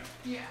 You're right.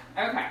 Yeah.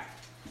 Okay.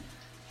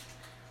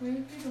 We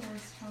would be the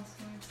worst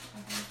housewives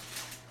ever.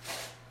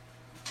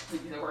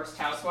 We'd be the worst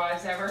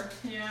housewives ever.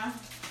 Yeah.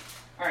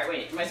 All right,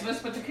 wait. Am I supposed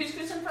to put the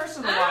couscous in first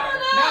or the I water?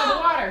 don't know. No,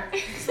 the water.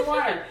 It's the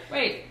water.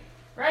 Wait.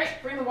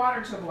 Right? Bring the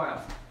water to a boil.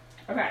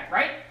 Okay,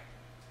 right?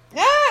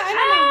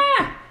 I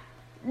don't know.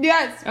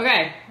 Yes.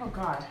 Okay. Oh,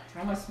 God. I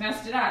almost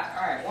messed it up.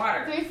 All right,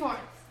 water. 3/4.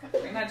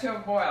 Bring that to a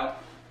boil.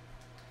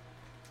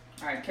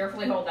 All right,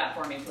 carefully hold that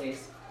for me,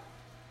 please.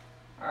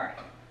 All right.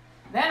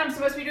 Then I'm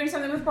supposed to be doing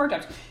something with pork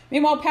chops.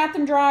 Meanwhile, pat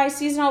them dry,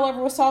 season all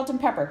over with salt and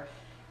pepper.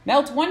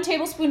 Melt 1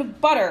 tablespoon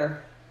of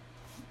butter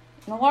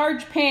in a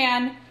large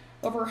pan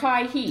over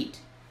high heat.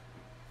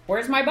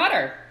 Where's my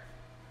butter?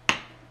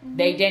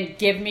 They didn't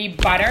give me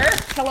butter.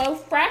 Hello,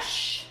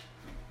 Fresh.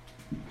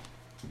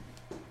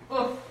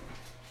 Oof.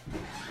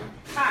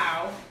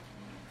 How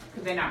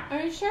could they not?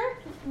 Are you sure?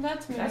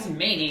 That's me. That's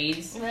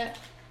mayonnaise.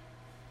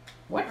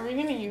 What? Are we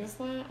gonna use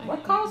that? I What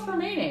hate calls for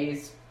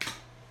mayonnaise?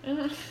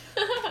 We're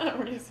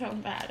so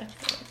bad at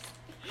this.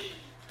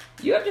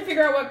 You have to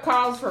figure out what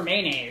calls for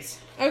mayonnaise.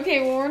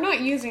 Okay, well we're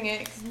not using it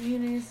because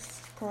mayonnaise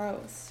is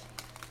gross.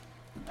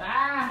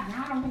 Now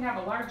I don't think I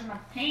have a large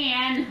enough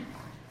pan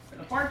for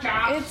the pork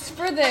chop. It's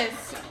for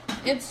this.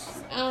 It's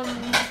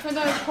for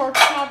the pork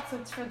chops.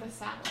 It's for the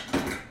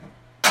salad.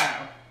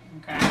 Oh,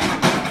 okay.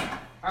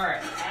 All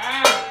right.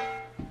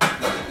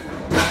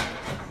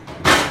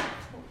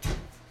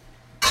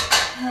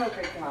 Oh,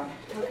 good God.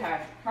 Okay.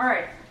 All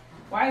right.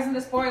 Why isn't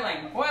this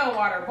boiling? Boil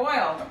water,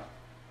 boil.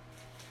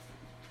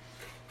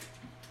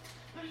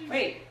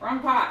 Wait, wrong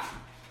pot.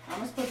 I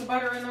almost put the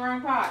butter in the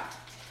wrong pot.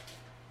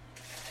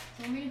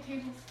 Only a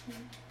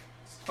tablespoon.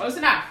 Close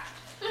enough.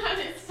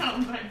 It's so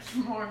much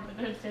more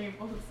than a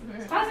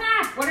tablespoon. Close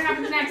enough. What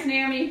happens next,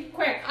 Naomi?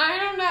 Quick. I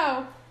don't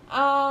know.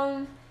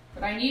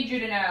 But I need you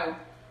to know.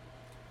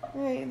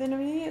 Right, then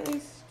immediately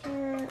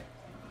stir.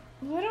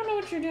 Well, I don't know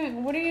what you're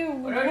doing. What do you?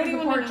 What do I do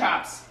with the pork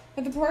chops?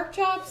 With the pork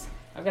chops?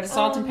 I've got to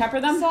salt and pepper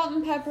them? Salt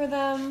and pepper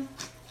them.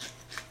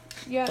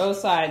 Yeah. Both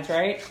sides,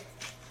 right?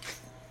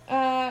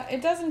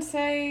 It doesn't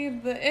say,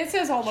 but it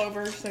says all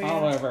over. So yeah.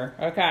 All over.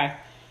 Okay.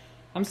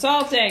 I'm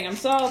salting. I'm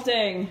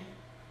salting.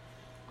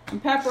 I'm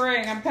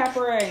peppering. I'm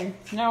peppering.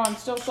 No, I'm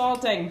still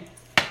salting.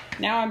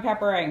 Now I'm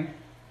peppering.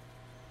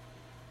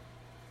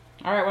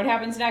 All right, what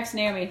happens next,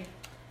 Naomi?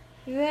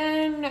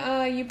 Then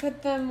you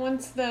put them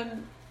once the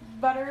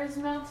butter is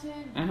melted.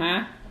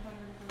 Uh-huh.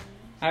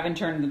 I haven't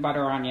turned the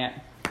butter on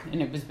yet.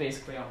 And it was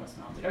basically almost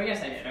melted. Oh,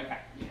 yes, I did. Okay.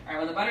 All right,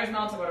 when the butter's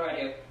melted, what do I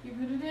do? You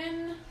put it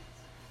in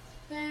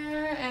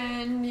there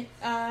and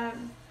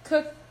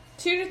cook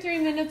 2 to 3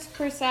 minutes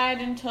per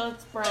side until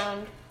it's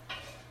browned.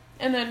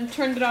 And then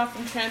turn it off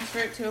and transfer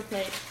it to a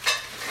plate.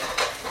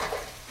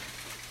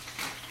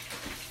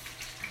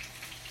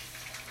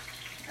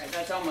 All right,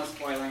 that's almost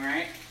boiling,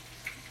 right?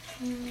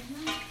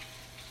 Mm-hmm.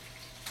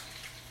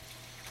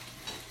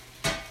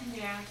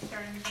 Yeah, it's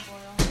starting to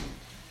boil.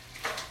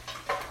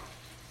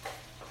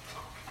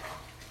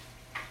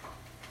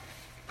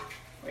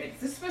 Wait,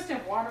 is this supposed to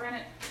have water in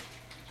it?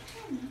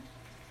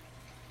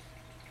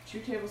 2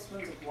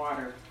 tablespoons of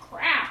water.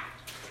 Crap!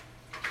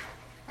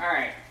 All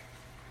right.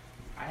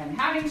 I am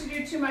having to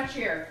do too much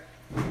here.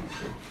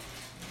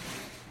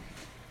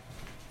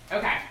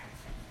 Okay.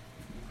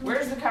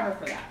 Where's the cover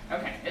for that?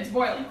 Okay, it's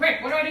boiling.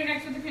 Quick, what do I do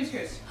next with the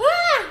couscous?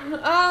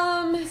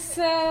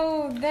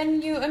 So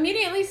then you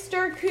immediately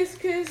stir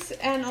couscous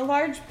and a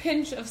large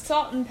pinch of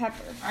salt and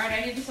pepper. All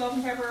right, I need the salt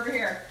and pepper over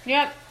here.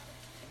 Yep.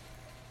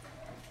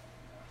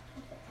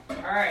 All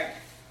right.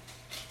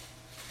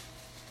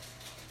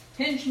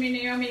 Pinch me,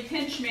 Naomi,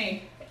 pinch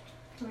me.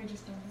 So we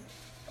just done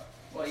it.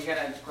 Well, you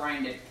gotta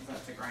grind it because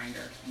that's a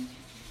grinder.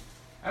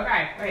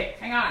 Okay, wait,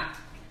 hang on.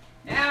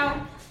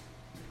 Now,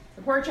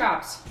 the pork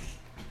chops.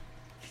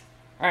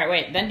 All right,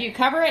 wait, then do you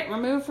cover it?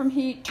 Remove from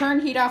heat, turn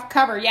heat off,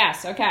 cover,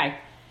 yes, okay.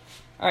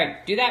 All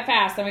right, do that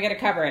fast, then we gotta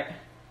cover it.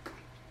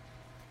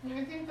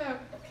 I think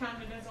that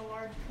counted as a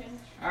large pinch.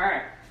 All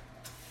right.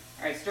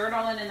 All right, stir it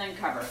all in and then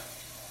cover.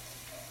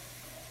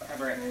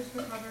 Cover it. Where's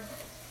the cover?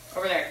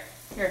 Over there.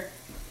 Here.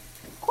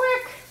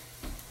 Quick.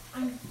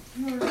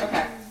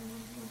 Okay.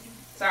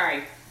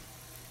 Sorry.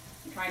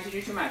 I'm trying to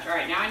do too much. All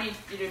right, now I need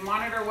you to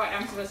monitor what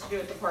I'm supposed to do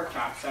with the pork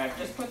chops. So I've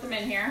just put them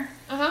in here.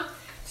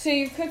 So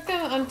you cook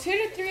them on 2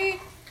 to 3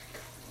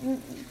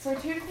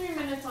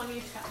 minutes on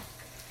each side.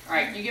 All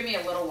right, can you give me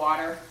a little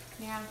water?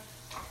 Yeah.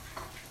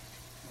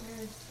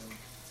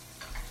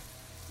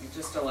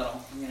 Just a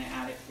little. I'm going to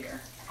add it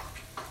here.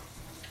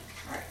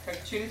 All right,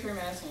 cook 2 to 3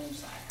 minutes on each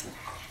side.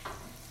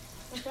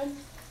 That good?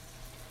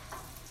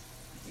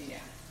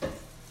 Yeah.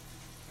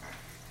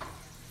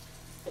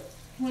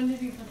 When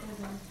did you put those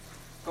in?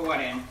 Put what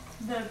in?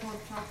 The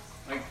pork chops.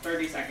 Like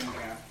 30 seconds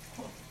ago.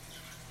 Cool. All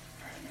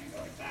right, I'm going to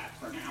go like that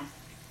for now.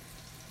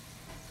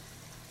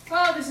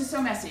 Oh, this is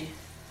so messy.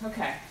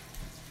 Okay.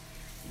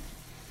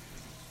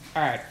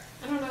 All right.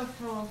 I don't know if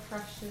Hello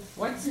Fresh is.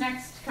 What's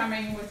next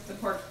coming with the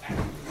pork?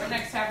 What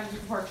next happens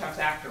with the pork chops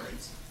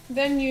afterwards?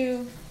 Then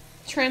you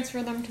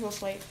transfer them to a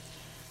plate.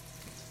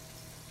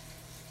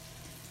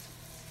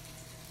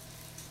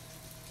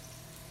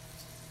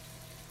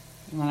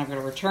 And then I'm going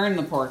to return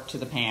the pork to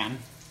the pan.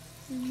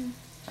 Mm-hmm.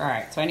 All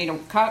right, so I need a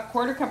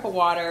quarter cup of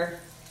water.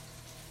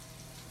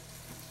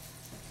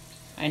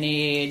 I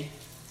need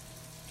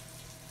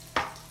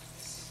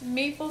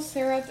Maple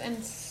syrup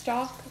and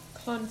stock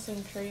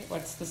concentrate.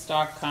 what's the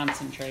stock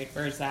concentrate?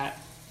 Where's that?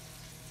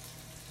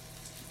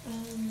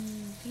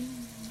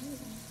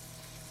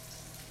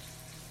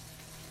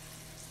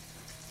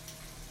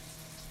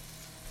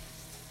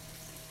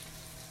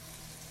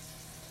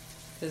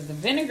 Because the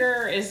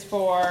vinegar is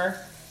for.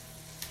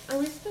 Are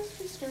we supposed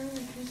to be stirring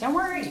the juice? Don't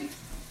worry.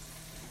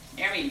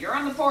 Yummy, you're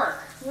on the pork.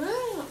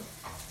 Wow.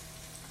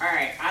 All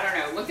right, I don't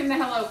know. Look in the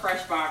Hello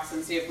Fresh box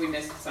and see if we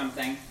missed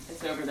something.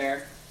 It's over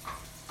there.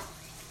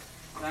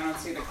 I don't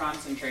see the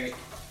concentrate.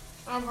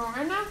 I'll go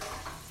right now.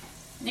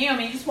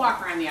 Naomi, just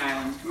walk around the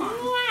island. Come on.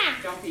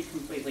 Mwah. Don't be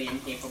completely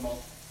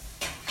incapable.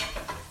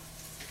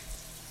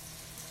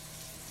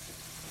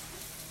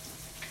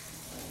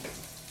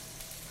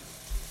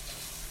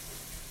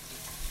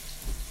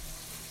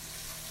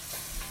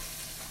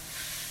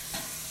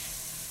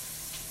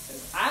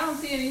 I don't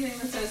see anything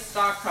that says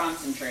stock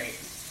concentrate.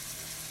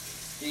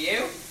 Do you?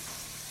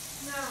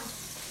 No.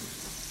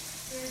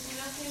 There's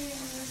nothing in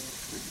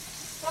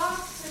this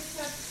box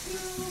except 2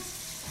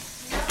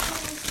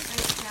 nothing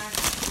ice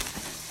packs.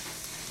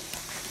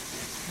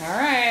 All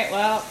right,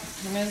 well,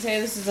 I'm going to say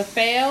this is a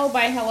fail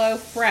by Hello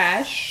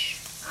Fresh.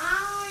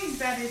 I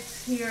bet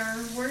it's here.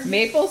 Where's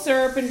Maple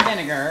syrup and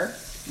vinegar,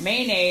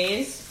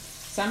 mayonnaise,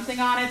 something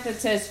on it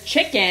that says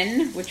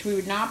chicken, which we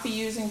would not be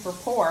using for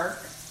pork.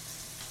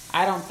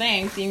 I don't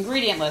think. The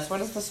ingredient list, what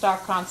does the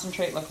stock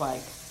concentrate look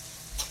like?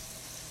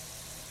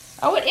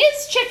 Oh, it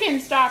is chicken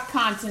stock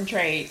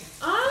concentrate.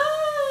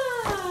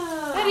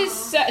 Ah! That is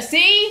so,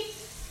 see?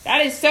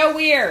 That is so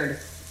weird.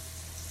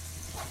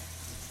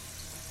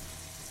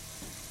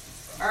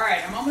 All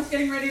right, I'm almost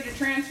getting ready to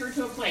transfer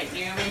to a plate,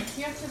 Naomi.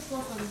 You have to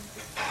flip them.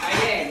 I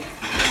did.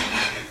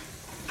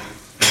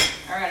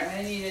 All right, I'm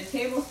going to need a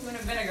tablespoon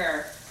of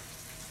vinegar.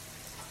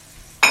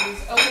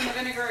 Please open the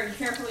vinegar and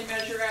carefully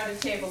measure out a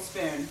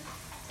tablespoon.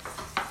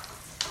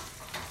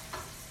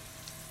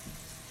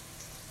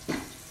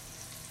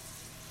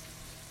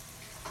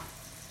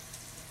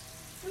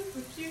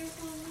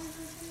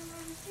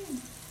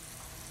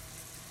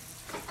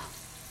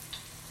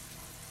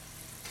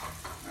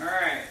 All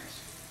right.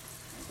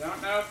 I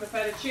don't know if the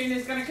fettuccine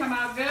is going to come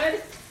out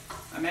good.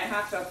 I may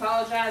have to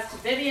apologize to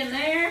Vivian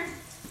there.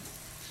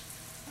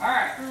 All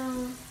right.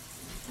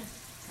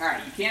 All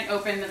right, you can't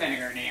open the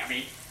vinegar,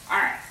 Naomi. All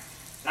right.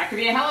 That could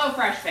be a Hello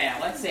Fresh fail.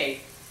 Let's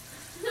see.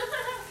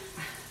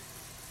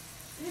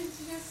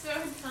 It's just so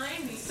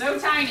tiny. So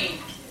tiny.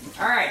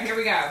 All right, here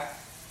we go.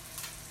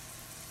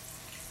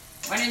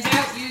 When in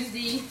doubt, use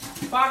the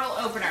bottle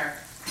opener.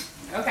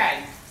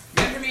 Okay,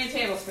 measure me a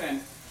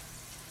tablespoon.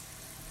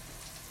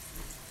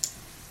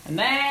 And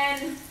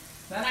then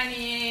I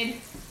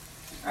need,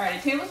 all right,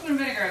 a tablespoon of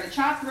vinegar, the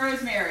chopped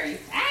rosemary.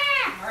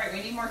 All right,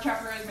 we need more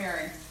chopped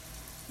rosemary.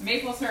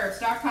 Maple syrup,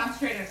 stock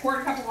concentrate, and a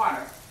quarter cup of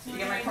water. So you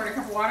get my quarter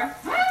cup of water?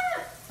 All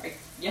right,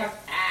 you have,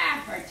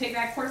 all right, take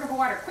that quarter cup of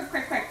water, quick,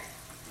 quick, quick.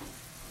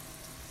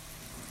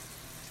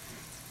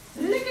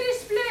 Lickety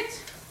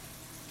split.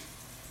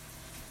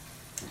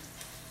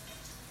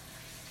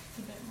 It's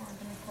a bit more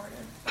than a quarter.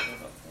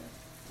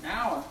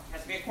 No, it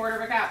has to be a quarter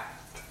of a cup.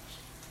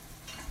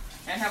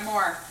 Can't have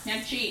more.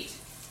 Can't cheat.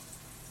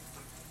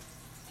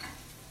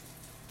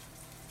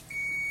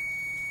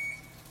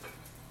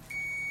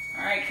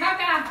 All right,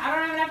 Kaka, I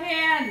don't have enough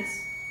hands.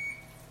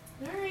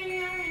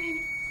 Alrighty.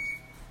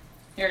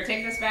 Here,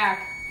 take this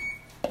back.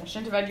 I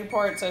shouldn't have had you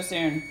pour it so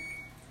soon.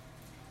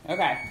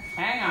 Okay,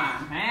 hang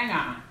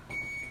on.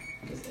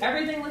 Does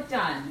everything look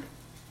done?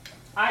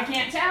 I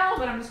can't tell,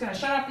 but I'm just going to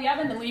shut off the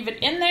oven and leave it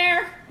in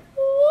there.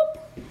 Whoop.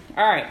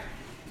 All right.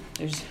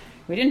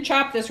 We didn't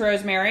chop this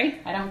rosemary.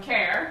 I don't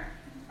care.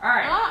 All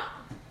right. Ah!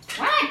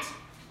 What?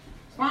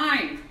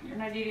 Fine. You're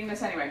not eating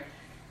this anyway.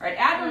 All right,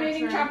 add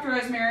remaining chopped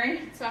rosemary.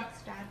 It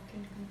sucks, Dad.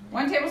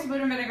 1 tablespoon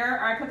of vinegar.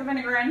 All right, put the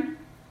vinegar in.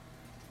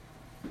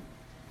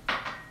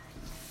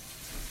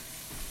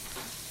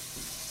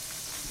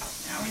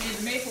 Now we need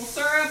the maple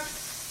syrup.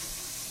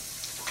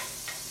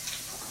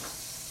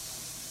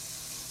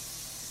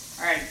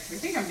 All right, we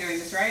think I'm doing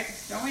this right,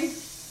 don't we?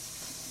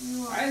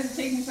 Why is it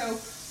taking so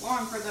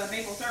long for the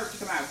maple syrup to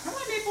come out? Come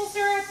on, maple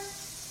syrup.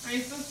 Are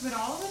you supposed to put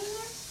all of it in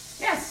there?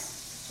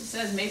 Yes, it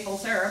says maple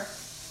syrup.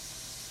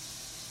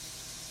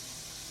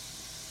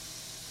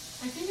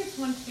 I think it's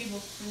 1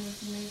 tablespoon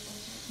of maple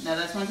syrup. No,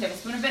 that's 1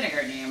 tablespoon of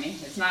vinegar, Naomi.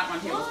 It's not 1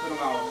 tablespoon of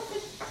all of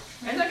it.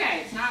 It's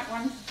okay. It's not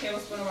 1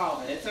 tablespoon of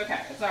all of it. It's okay.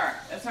 It's all right.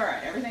 It's all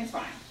right. Everything's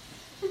fine.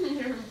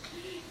 I'm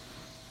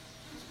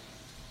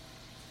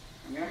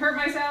gonna hurt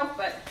myself,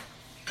 but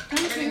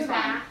everything's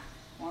fine.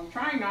 Well, I'm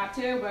trying not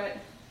to, but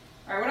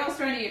all right. What else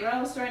do I need? What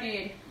else do I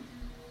need?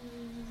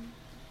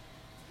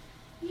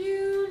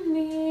 You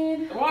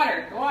need The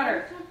water. The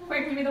water.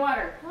 Quick, give me the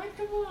water. like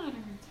the water.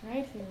 It's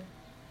right here.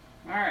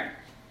 All right.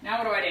 Now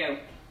what do I do?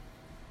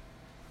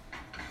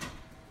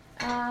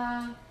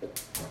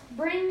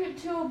 Bring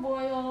to a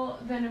boil,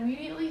 then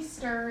immediately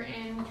stir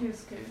in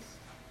couscous.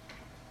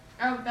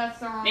 Oh, that's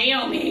the wrong.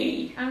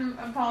 Naomi. I'm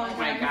apologizing.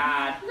 Oh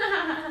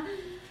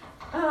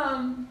my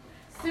God.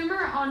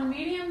 Simmer on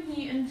medium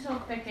heat until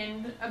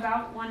thickened,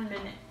 about 1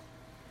 minute.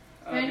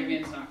 Oh, Then-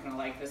 Vivian's not gonna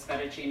like this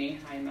fettuccine.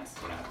 I messed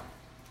it up.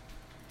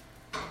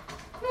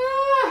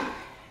 I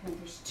think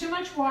there's too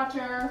much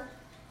water.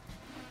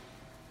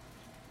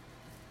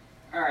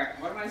 All right,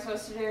 what am I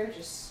supposed to do?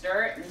 Just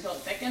stir it until it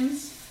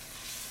thickens?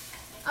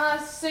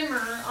 Simmer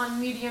on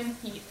medium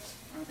heat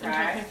until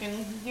Okay.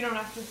 thickened. You don't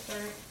have to stir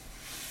it.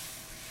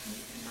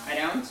 I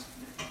don't? It's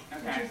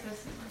Okay. just a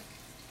simmer.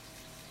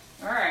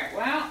 All right,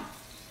 well,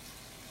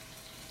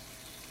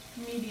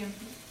 Medium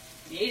heat.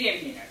 medium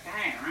heat.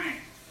 Okay, all right.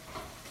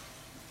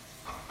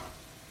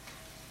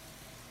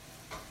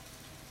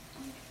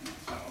 I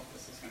can't tell if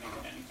this is going to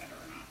get any better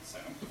or not, so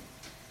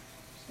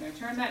just going to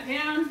turn that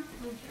down.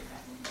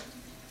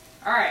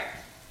 All right,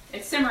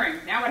 it's simmering.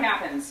 Now what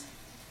happens?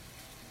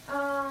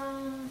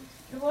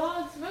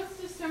 Well, it's supposed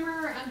to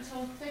simmer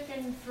until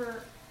thickened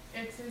for.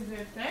 Is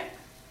it thick?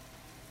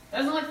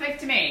 Doesn't look thick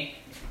to me.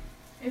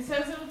 It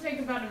says it'll take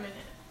about a minute.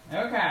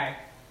 Okay.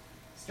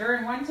 Stir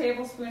in 1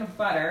 tablespoon of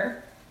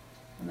butter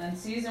and then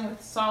season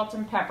with salt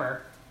and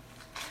pepper.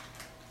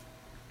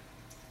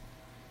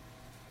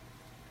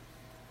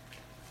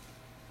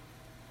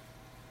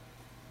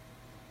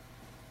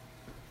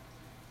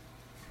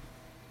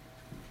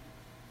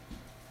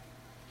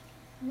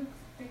 Looks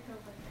thick over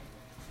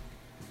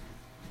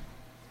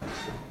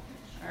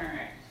All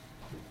right.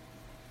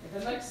 If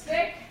it looks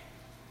thick,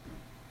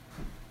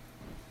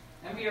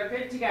 then we are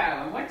good to go.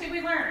 And what did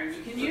we learn?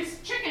 You can use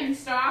chicken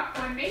stock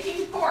when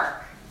making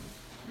pork.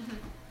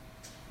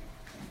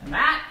 And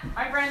that,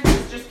 my friends,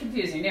 is just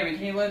confusing. Naomi,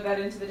 can you load that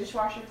into the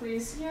dishwasher,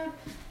 please? there. Yeah.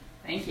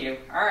 Thank you.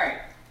 All right.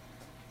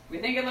 We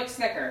think it looks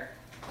thicker.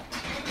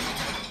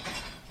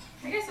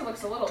 I guess it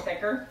looks a little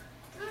thicker.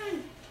 Yeah.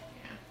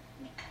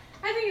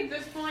 I think at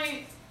this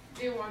point,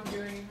 it won't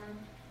do anything.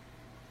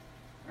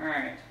 All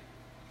right.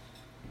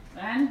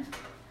 Then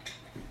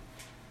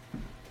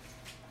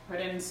put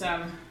in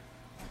some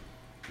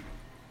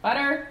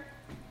butter.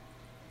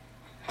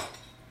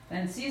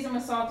 Then season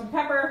with salt and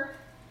pepper.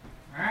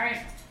 All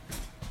right.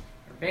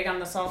 We're big on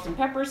the salt and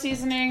pepper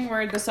seasoning.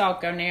 Where'd the salt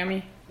go,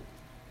 Naomi?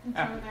 It's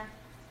Oh. over there.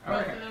 Oh,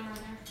 Both okay. of them are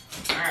there.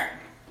 All right.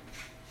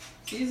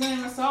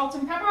 Season with salt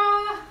and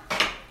pepper.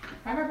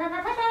 Pepper,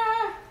 pepper,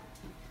 pepper.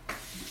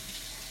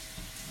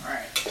 All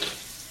right.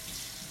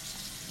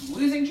 I'm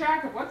losing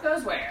track of what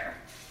goes where.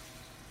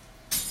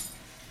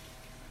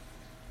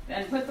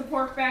 Then put the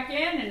pork back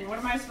in, and what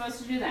am I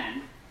supposed to do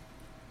then?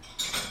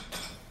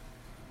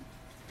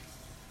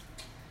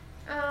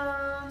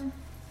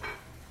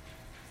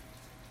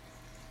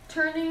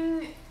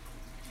 Turning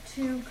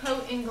to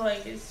coat in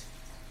glaze,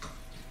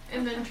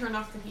 and then turn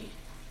off the heat.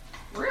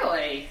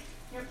 Really?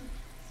 Yep.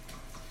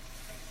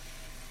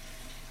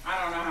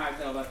 I don't know how I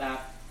feel about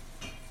that.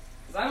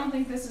 Because I don't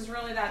think this is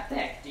really that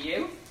thick. Do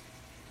you?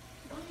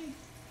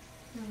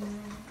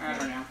 I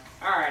don't know.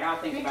 All right, I'll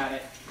think about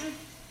it.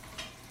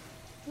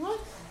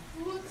 Looks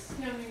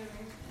yummy to me.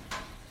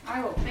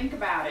 I will think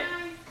about it.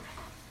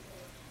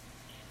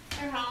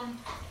 They're home.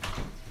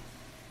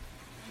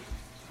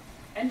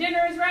 And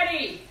dinner is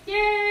ready.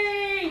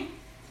 Yay!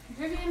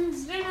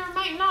 Vivian's dinner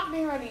might not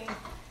be ready.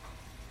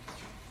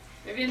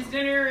 Vivian's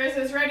dinner is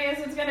as ready as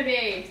it's gonna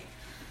be.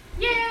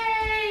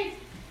 Yay!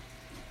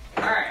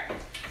 All right,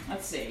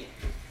 let's see.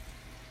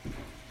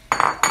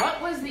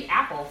 What was the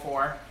apple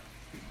for?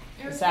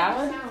 It was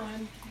salad? a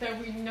salad that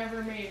we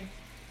never made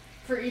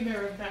for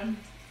either of them.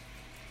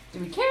 Do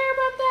we care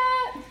about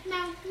that?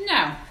 No.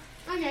 No.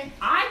 Okay.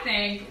 I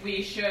think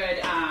we should,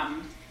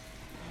 Can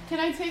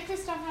I take the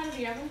stuff out of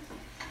the oven?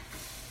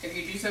 if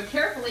you do so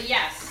carefully,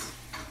 yes.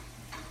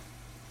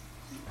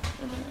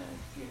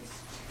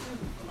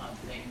 Glove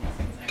things.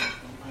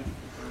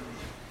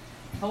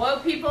 Hello,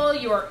 people.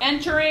 You are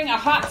entering a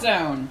hot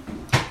zone.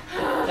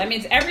 That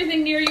means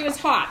everything near you is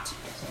hot.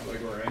 Sounds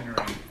like we're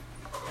entering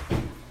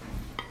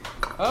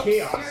Oops.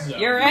 chaos zone.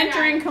 You're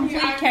entering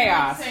complete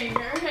chaos.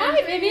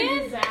 Hi,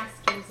 Vivian.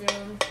 Disaster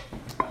zone.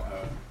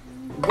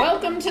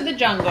 Welcome to the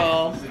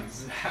jungle.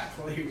 That's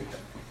exactly what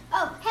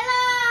Oh,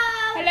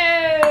 hello!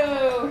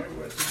 Hello.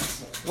 I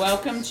was.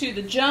 Welcome to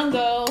the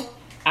jungle.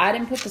 I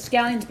didn't put the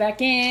scallions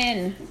back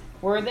in.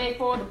 Were they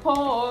for the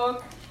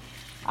pork?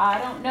 I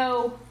don't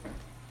know.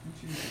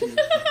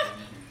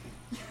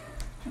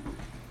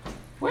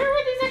 Where were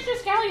these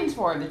extra scallions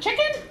for? The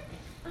chicken?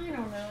 I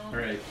don't know.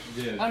 Alright,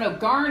 Viv, Oh no,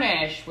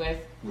 garnish with...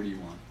 what do you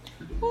want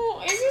for dinner?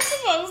 Oh, is it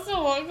supposed to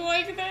look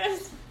like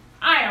this?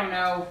 I don't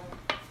know.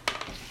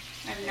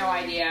 I have no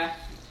idea.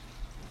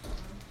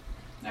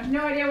 I have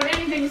no idea what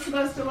anything's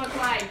supposed to look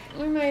like.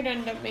 We might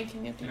end up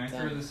making a Can I pizza.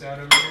 throw this out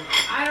over here?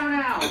 I don't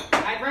know.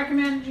 I'd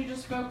recommend you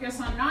just focus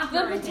on not The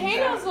throwing things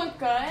potatoes out. look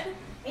good.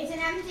 It's an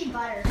empty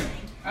butter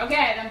thing.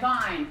 Okay, then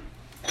fine.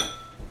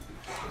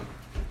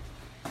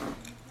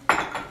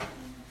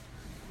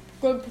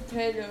 Good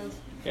potatoes.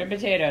 Good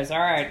potatoes. All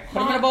right, put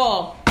them in a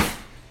bowl.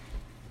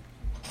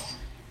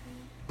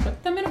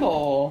 Put them in a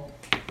bowl.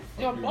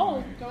 Your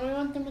bowl. Don't we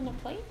want them in the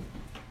plate?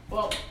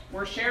 Well,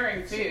 we're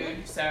sharing food,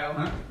 so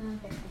Huh?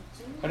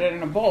 put it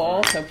in a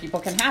bowl so people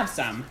can have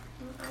some.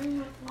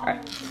 All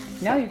right.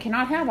 No, you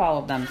cannot have all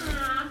of them.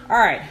 All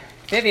right,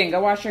 Vivian, go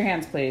wash your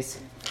hands, please.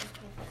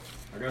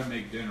 I gotta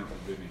make dinner for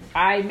Vivian.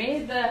 I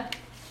made the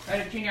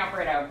fettuccine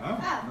alfredo.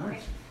 Oh,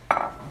 nice.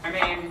 I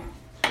mean,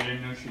 I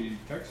didn't know she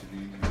texted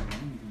you.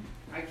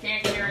 I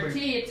can't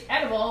guarantee it's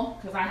edible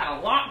because I had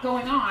a lot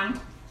going on,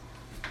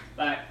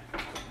 but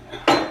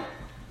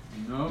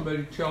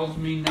Nobody tells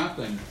me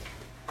nothing.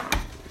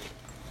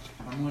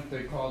 I'm what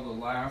they call the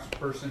last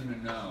person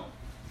to know.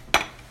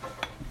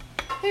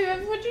 Hey,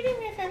 Viv, would you do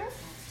me a favor?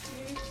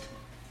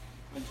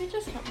 Would you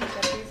just help me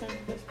get these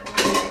into this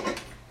bowl?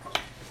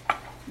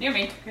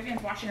 Yumi,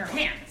 Vivian's washing her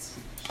hands.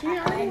 She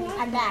already I'm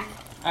won. back.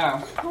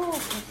 Oh,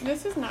 Oh,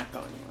 this is not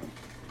going well.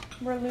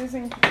 We're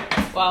losing.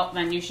 well,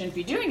 then you shouldn't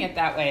be doing it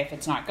that way if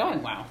it's not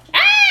going well.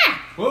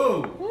 Ah!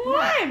 Whoa!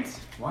 What?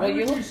 Why Well,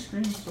 would you- you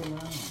scream so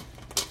loud?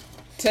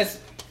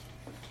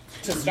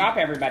 To stop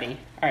everybody.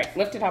 All right,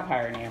 lift it up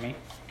higher, Naomi.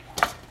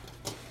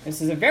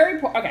 This is a very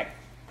okay.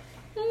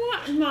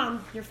 What?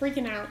 Mom, you're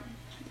freaking out.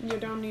 You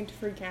don't need to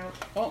freak out.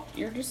 Well,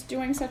 you're just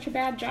doing such a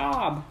bad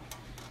job.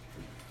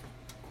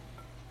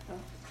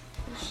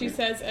 She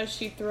says as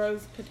she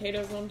throws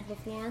potatoes onto the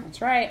floor.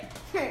 That's right.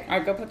 All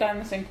right, go put that in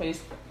the sink,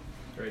 please.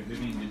 Alright,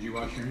 Vivian, did you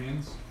wash your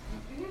hands?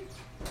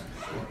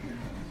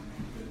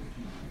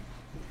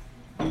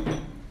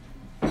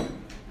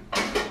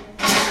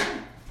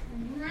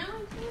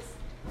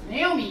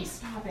 Naomi,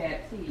 stop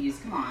it, please.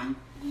 Come on.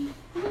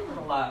 For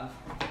the love.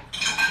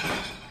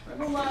 For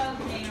the love,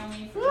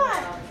 Naomi. For the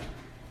love.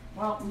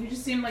 Well, you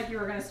just seemed like you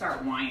were going to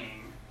start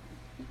whining.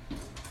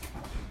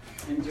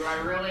 And do I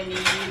really need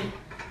any whining?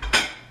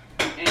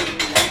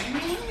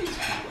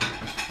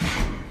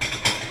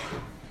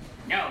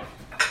 No.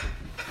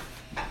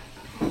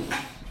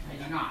 I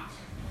do not.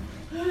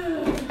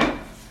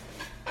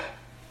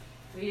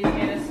 Please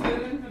get a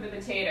spoon for the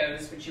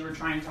potatoes, which you were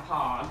trying to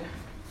hog.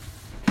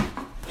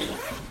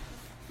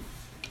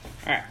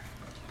 Alright.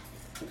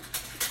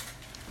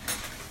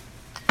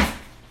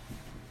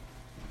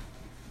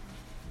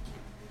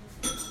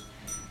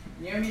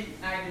 Naomi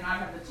and I do not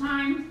have the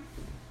time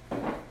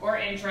or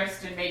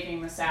interest in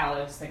making the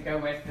salads that go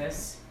with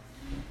this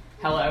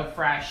Hello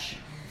Fresh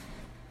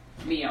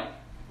meal.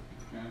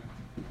 Yeah.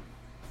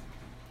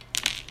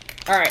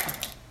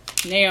 Alright,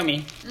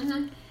 Naomi,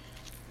 Mm-hmm.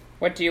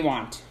 what do you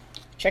want?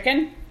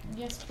 Chicken?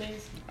 Yes,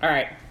 please.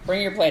 Alright,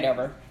 bring your plate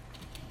over.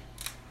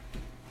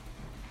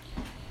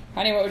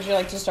 Honey, what would you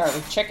like to start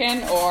with,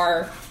 chicken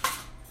or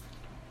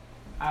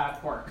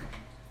pork?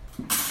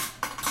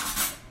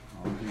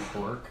 I'll do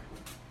pork.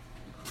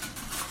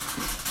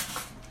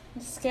 The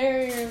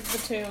scarier of the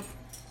two.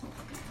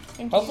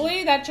 And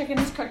Hopefully that chicken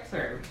is cooked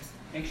through.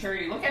 Make sure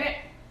you look at it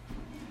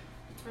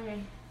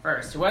Okay.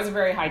 first. It was a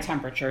very high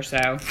temperature, so.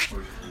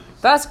 Pork.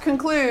 Thus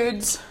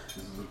concludes. This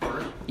is the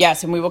pork.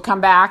 Yes, and we will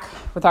come back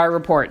with our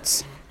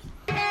reports.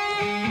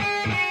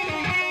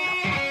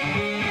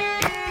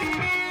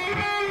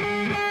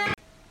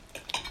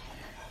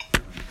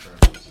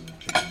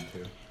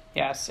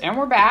 Yes, and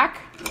we're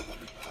back.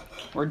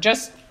 We're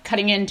just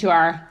cutting into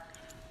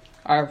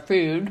our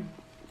food.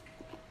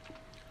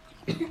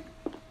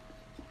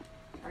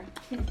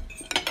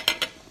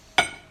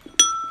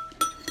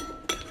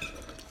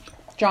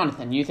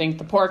 Jonathan, you think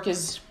the pork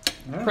is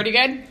pretty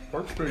good?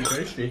 Pork's pretty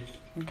tasty.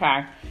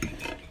 Okay.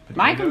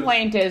 My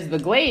complaint is the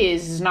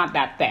glaze is not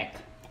that thick.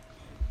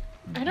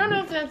 I don't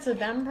know if that's a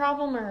them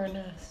problem or an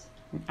us.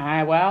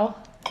 Well,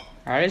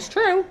 that is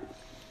true.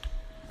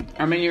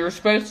 I mean, you were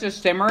supposed to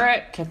simmer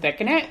it to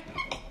thicken it,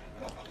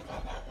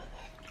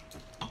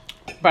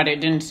 but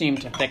it didn't seem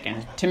to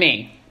thicken to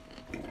me.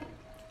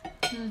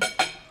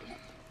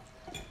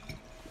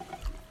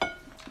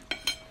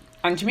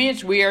 And to me,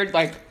 it's weird.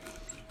 Like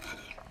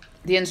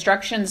the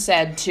instructions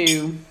said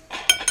to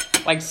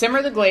like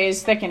simmer the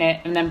glaze, thicken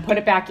it, and then put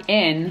it back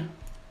in.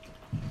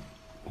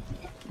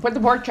 Put the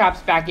pork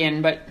chops back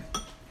in, but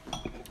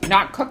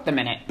not cook them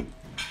in it.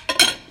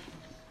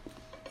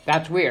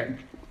 That's weird.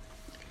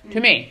 To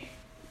me.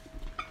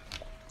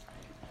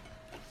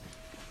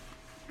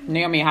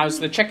 Naomi, how's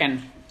the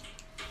chicken?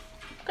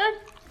 Good.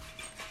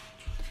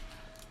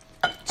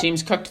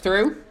 Seems cooked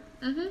through?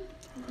 A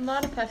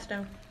lot of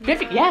pesto.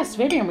 Yes,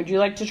 Vivian, would you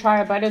like to try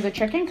a bite of the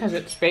chicken? Because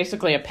it's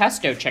basically a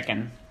pesto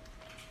chicken.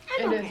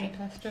 It is a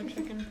pesto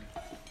chicken.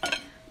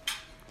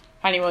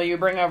 Honey, will you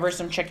bring over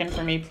some chicken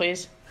for me,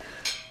 please?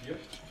 Yep.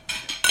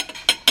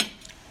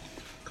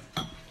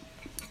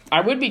 I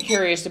would be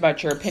curious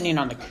about your opinion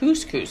on the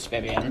couscous,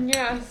 Vivian.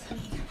 Yes.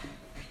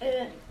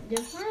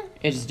 Different?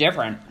 It's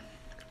different.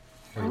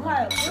 What do you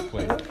want on the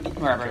plate?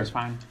 Wherever is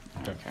fine.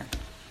 Okay. Okay.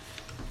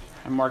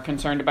 I'm more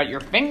concerned about your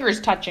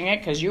fingers touching it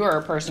because you are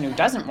a person who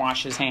doesn't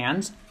wash his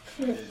hands.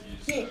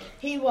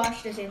 He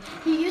washed his hands.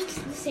 He used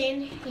the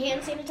same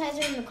hand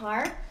sanitizer in the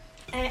car,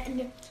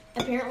 and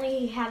apparently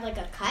he had like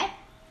a cut,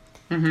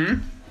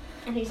 Mm-hmm.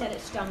 and he said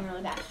it stung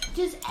really bad.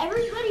 Does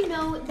everybody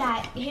know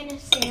that hand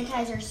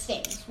sanitizer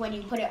stings when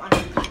you put it on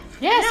your cut?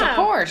 Yes, Yeah. of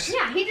course.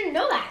 Yeah, he didn't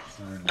know that.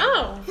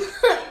 Oh.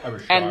 I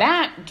was shocked. And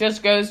that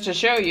just goes to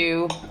show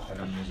you I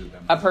don't use it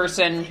a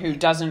person who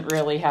doesn't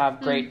really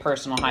have great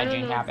personal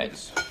hygiene know.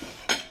 habits.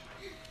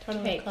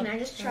 Totally Okay, can I cooked.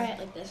 just try it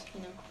like this?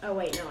 You know? Oh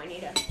wait, no, I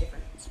need a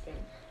different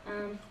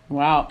spoon.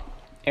 Well,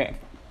 if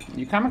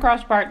you come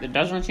across a part that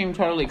doesn't seem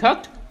totally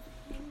cooked,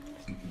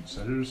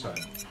 Set it aside.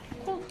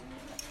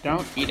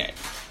 don't eat it.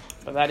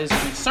 But that is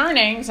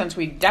concerning since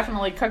we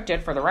definitely cooked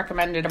it for the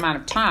recommended amount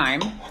of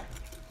time.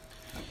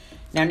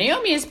 Now,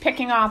 Naomi is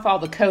picking off all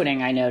the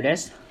coating, I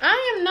noticed.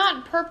 I am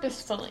not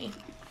purposefully.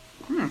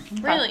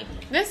 Really.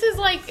 This is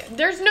like,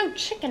 there's no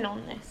chicken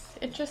on this.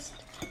 It just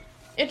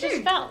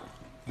fell.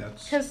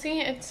 That's Because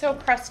see, it's so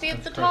crusty at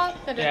the That's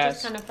top that it Yes.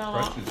 just kind of fell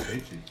crust off. is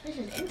tasty. This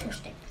is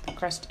interesting. The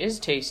crust is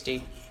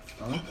tasty.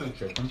 I like the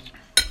chicken.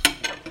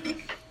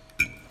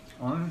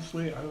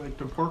 Honestly, I like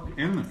the pork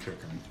and the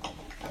chicken.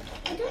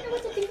 I don't know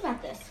what to think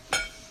about this.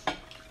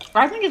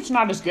 I think it's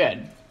not as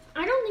good.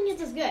 I don't think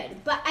it's as good,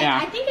 but Yeah.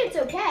 I think it's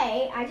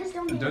okay. I just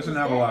don't It think doesn't it's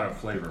have a good. lot of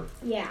flavor.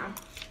 Yeah.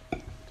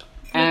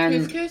 And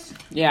Couscous,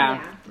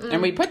 yeah.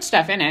 And we put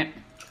stuff in it.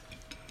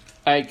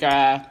 Like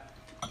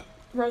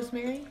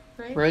rosemary,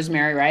 right?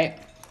 rosemary, right?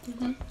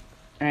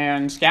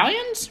 And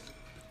scallions?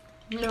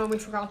 No, we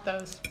forgot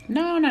those.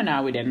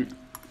 No, we didn't.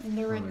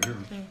 They're right Over here.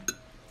 there.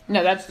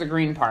 No, that's the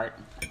green part.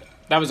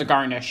 That was a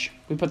garnish.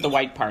 We put the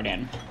white part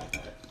in.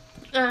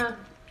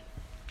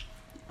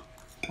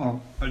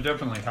 Well, I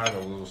definitely had a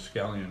little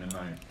scallion in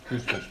my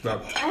couscous,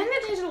 but I think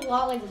that tastes a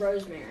lot like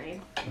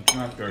rosemary. it's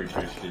not very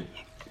tasty.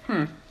 I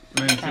mean,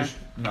 it's just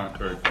not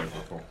very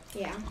flavorful.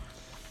 Yeah.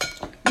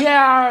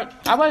 Yeah,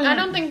 I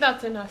don't think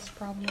that's an us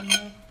problem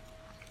though.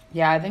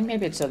 Yeah, I think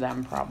maybe it's a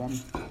them problem.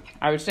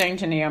 I was saying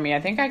to Naomi, I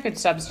think I could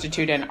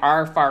substitute in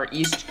our Far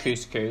East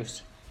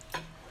couscous.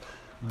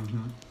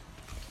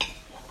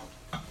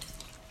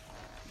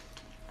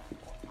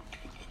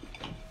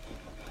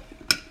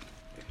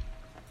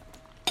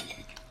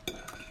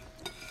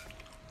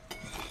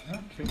 Yeah,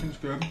 chicken's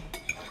good.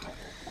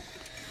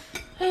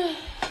 It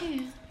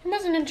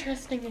was an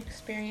interesting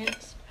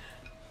experience.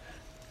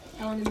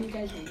 How long have you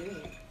guys been doing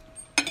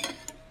it?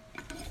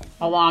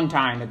 A long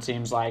time, it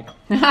seems like.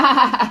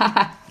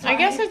 I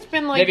guess it's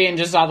been like Vivian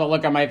just saw the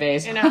look on my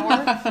face. an hour.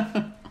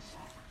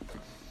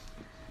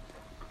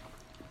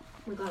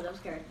 Oh my god, I'm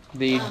scared.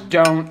 The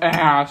don't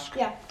ask.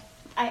 Yeah.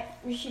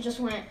 She just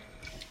went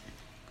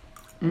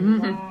a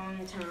Mhm. long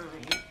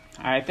time.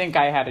 I think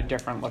I had a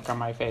different look on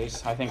my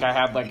face. I think I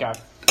had like a,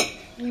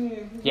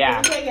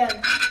 yeah.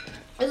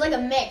 It was like a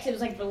mix. It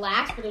was like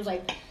relaxed, but it was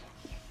like.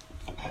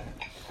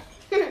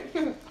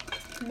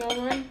 No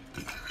one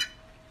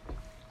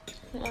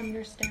will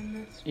understand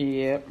this.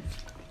 Yep.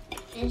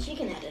 And she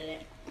can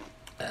edit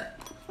it.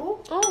 Ooh.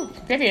 Oh,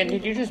 Vivian,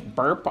 did you just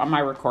burp on my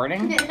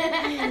recording?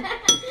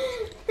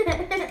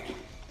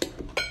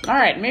 All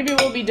right, maybe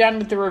we'll be done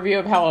with the review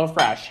of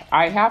HelloFresh.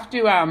 I have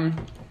to,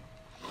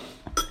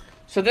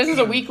 so this is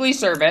a weekly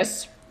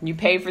service. You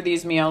pay for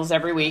these meals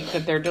every week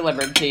that they're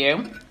delivered to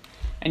you,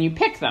 and you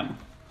pick them.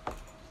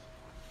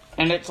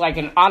 And it's like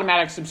an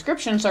automatic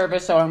subscription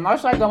service, so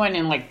unless I go in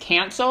and like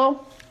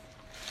cancel,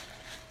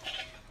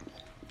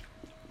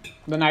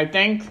 then I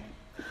think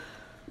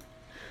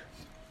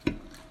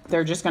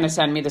they're just going to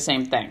send me the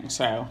same thing.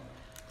 So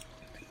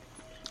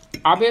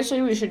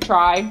obviously we should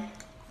try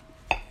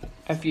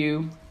a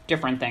few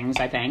different things,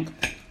 I think.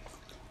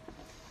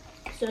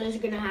 So this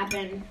is gonna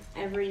happen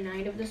every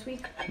night of this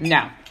week?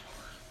 No,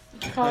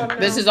 oh, no.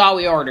 this is all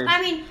we ordered.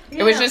 I mean,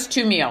 It was just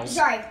 2 meals.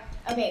 Sorry.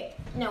 Okay.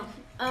 No.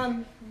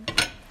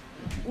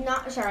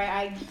 Not sorry.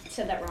 I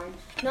said that wrong.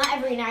 Not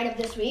every night of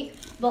this week,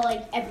 but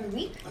like every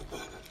week.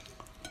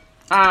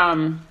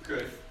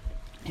 Good.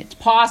 It's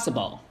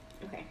possible,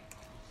 Okay.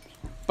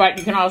 but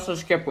you can also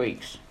skip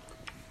weeks.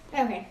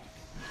 Okay.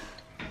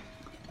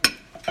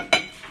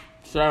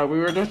 So we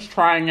were just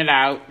trying it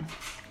out.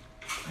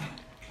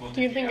 Well,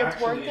 Do you did think it's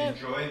worth actually it?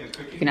 enjoy the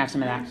cooking You can have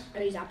some of that. experience? Are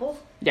these apples?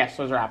 Yes,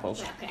 those are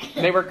apples.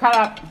 Okay. They were cut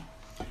up.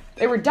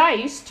 They were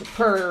diced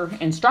per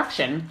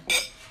instruction,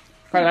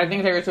 but I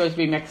think they were supposed to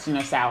be mixed in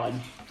a salad.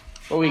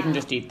 But we can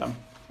just eat them.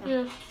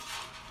 Yeah.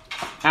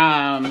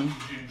 Did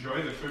you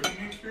enjoy the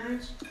cooking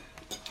experience?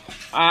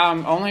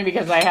 Only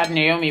because I had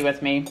Naomi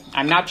with me.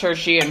 I'm not sure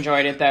she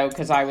enjoyed it though,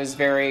 because I was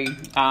very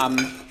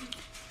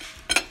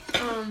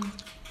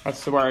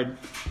what's the word?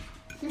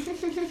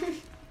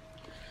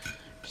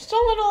 Just a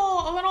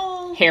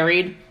little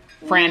Harried,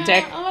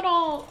 frantic, yeah, a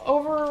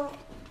little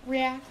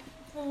overreact,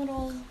 a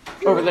little.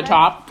 over the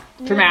top,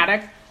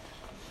 dramatic.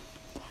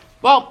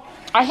 Well,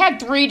 I had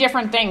 3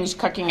 different things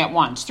cooking at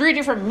once. 3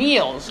 different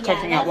meals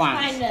cooking at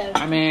once.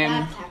 I mean,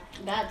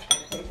 That's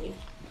kind of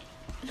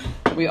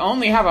crazy. we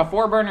only have a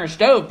 4-burner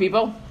stove,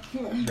 people.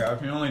 Yeah,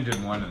 if you only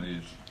did one of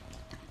these.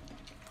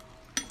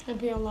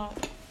 It'd be a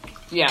lot.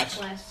 Yes.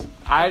 Less.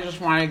 I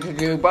just wanted to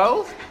do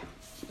both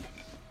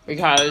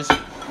because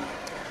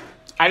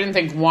I didn't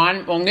think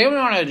Naomi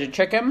wanted the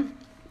chicken,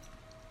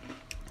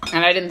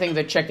 and I didn't think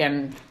the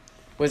chicken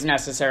was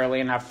necessarily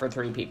enough for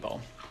 3 people,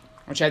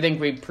 which I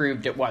think we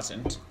proved it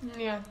wasn't.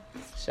 Yeah.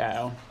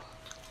 So,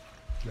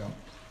 Yeah.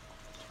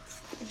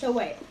 So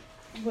wait,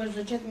 was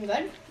the chicken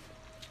good?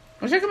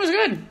 the chicken was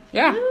good.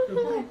 Yeah.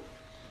 Okay.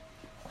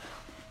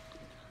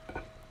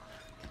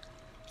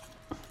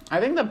 I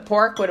think the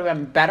pork would have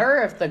been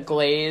better if the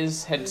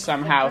glaze had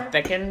somehow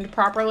thickened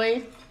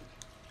properly.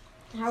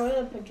 How are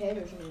the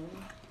potatoes doing?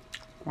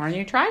 Why don't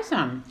you try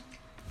some?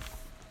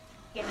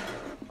 Yeah.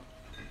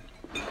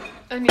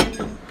 I mean,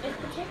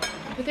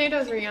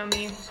 potatoes are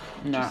yummy.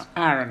 No,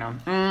 I don't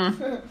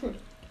know.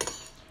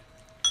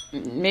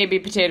 Maybe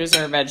potatoes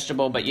are a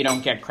vegetable, but you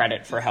don't get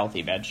credit for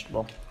healthy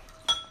vegetable.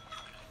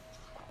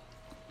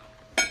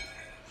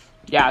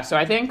 Yeah, so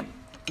I think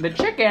the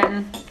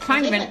chicken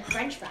kind of Like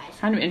French fries.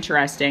 kind of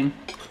interesting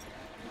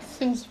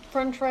Since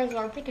French fries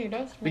are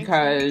potatoes. makes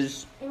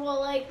sense. because Well,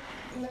 like.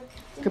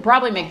 I could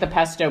probably make the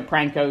pesto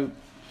pranko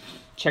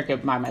chicken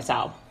by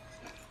myself.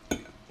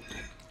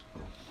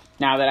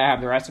 Now that I have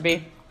the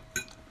recipe,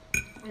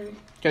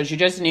 because you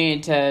just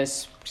need to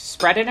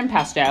spread it in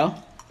pesto.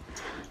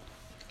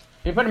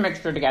 You put a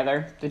mixture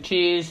together: the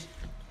cheese,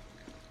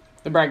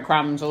 the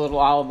breadcrumbs, a little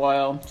olive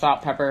oil,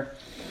 salt, pepper.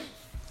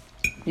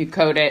 You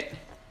coat it.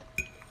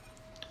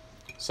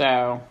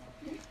 So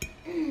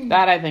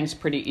that I think is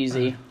pretty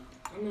easy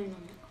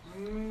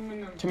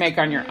to make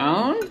on your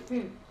own.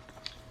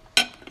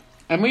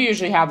 And we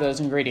usually have those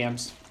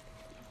ingredients.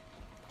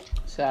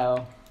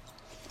 So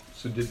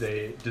Does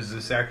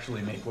this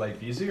actually make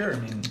life easier? I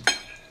mean,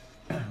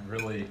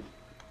 really,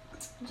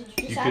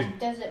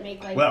 Does it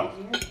make life well,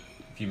 easier?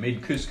 if you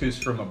made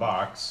couscous from a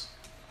box,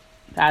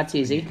 that's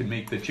you easy. could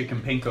make the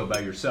chicken panko by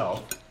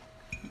yourself.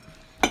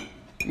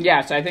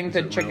 Yes, I think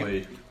the Is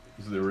chicken.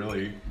 there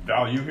really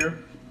value here?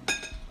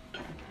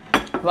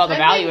 Well, the I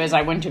value think- is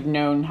I wouldn't have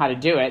known how to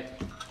do it,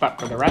 but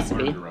for the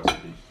recipe. Learn the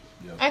recipe.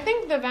 Yep. I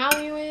think the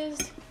value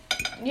is,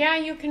 yeah,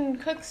 you can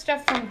cook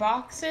stuff from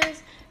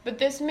boxes, but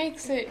this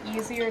makes it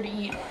easier to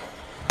eat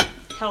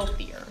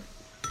healthier.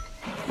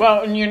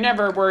 Well, and you're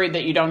never worried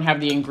that you don't have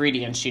the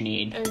ingredients you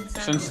need,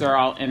 Exactly. since they're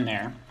all in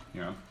there.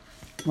 Yeah.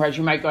 Whereas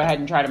you might go ahead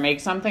and try to make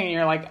something, and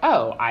you're like,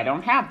 oh, I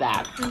don't have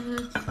that.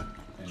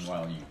 And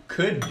while you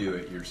could do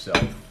it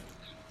yourself,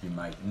 you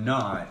might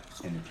not.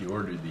 And if you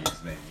order these,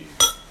 then you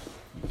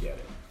get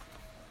it.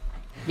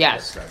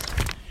 Yes.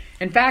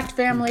 In fact,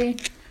 family,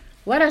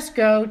 let us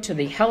go to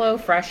the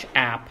HelloFresh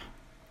app.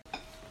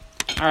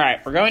 All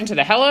right, we're going to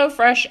the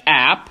HelloFresh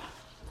app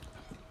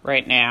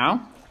right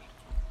now.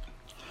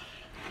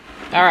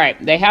 All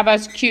right, they have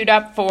us queued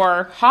up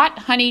for hot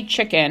honey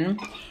chicken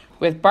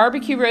with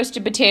barbecue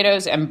roasted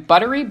potatoes and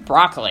buttery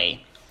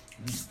broccoli.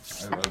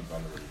 I love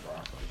buttery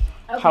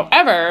broccoli. Okay.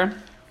 However,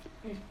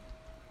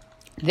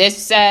 this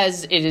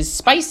says it is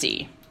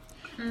spicy.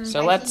 So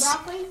Spicy let's...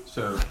 broccoli?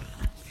 So,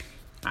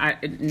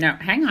 No,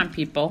 hang on,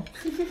 people.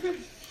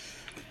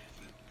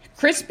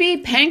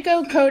 Crispy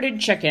panko coated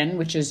chicken,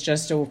 which is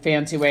just a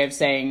fancy way of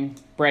saying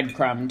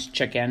breadcrumbed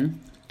chicken,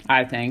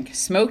 I think.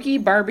 Smoky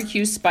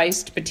barbecue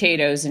spiced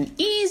potatoes and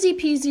easy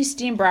peasy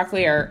steamed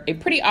broccoli are a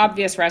pretty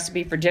obvious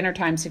recipe for dinner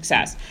time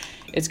success.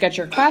 It's got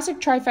your classic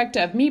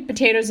trifecta of meat,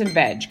 potatoes, and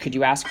veg. Could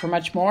you ask for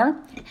much more?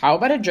 How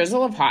about a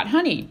drizzle of hot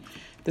honey?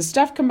 The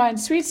stuff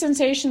combines sweet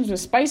sensations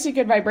with spicy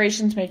good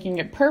vibrations, making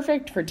it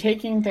perfect for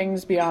taking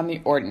things beyond the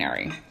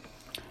ordinary.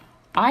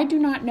 I do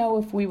not know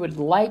if we would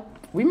like...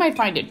 We might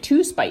find it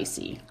too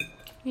spicy.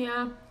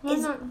 Yeah.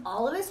 Is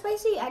all of it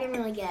spicy? I didn't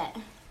really get.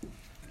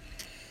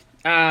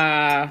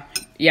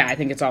 Yeah, I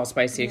think it's all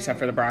spicy except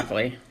for the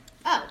broccoli.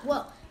 Oh,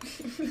 well.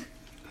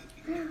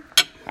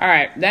 All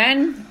right,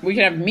 then we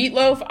can have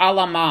meatloaf a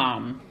la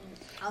mom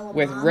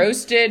with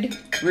roasted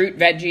root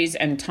veggies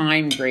and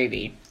thyme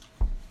gravy.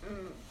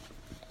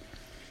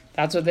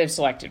 That's what they've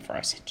selected for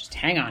us. Just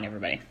hang on,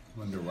 everybody.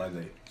 wonder why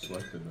they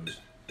selected those.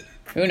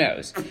 Who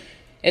knows?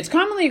 It's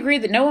commonly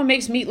agreed that no one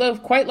makes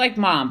meatloaf quite like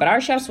Mom, but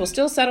our chefs will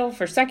still settle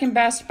for second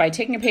best by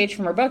taking a page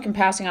from her book and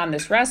passing on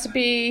this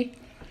recipe.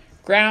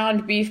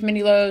 Ground beef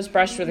mini loaves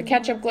brushed with a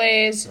ketchup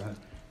glaze. Go ahead.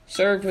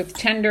 Served with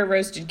tender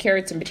roasted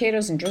carrots and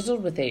potatoes and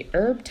drizzled with a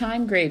herb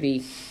thyme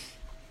gravy.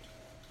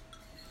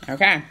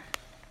 Okay.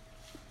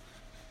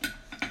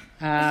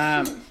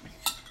 All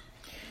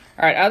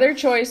right, other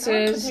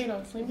choices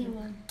Potatoes, leave me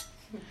alone.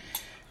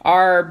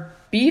 are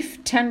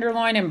beef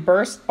tenderloin and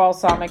burst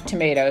balsamic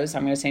tomatoes.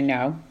 I'm going to say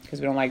no because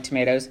we don't like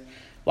tomatoes.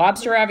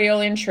 Lobster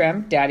ravioli and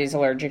shrimp. Daddy's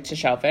allergic to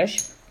shellfish.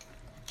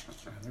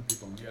 Other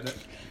people get it.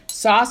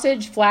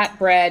 Sausage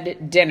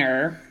flatbread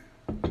dinner.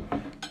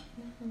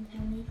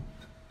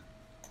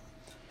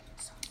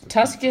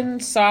 Tuscan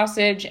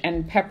sausage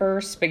and pepper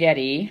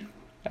spaghetti.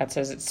 That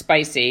says it's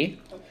spicy.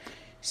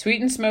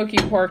 Sweet and smoky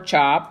pork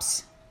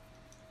chops.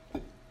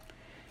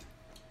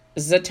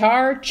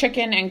 Za'atar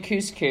chicken and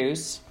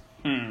couscous.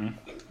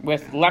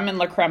 With lemon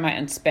la crema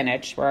and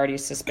spinach. We're already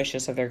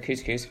suspicious of their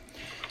couscous.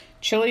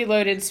 Chili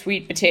loaded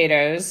sweet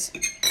potatoes.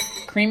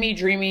 Creamy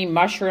dreamy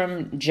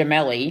mushroom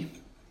gemelli.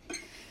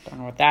 Don't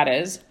know what that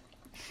is.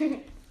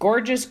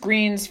 Gorgeous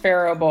greens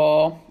farro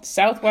bowl.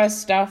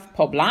 Southwest stuffed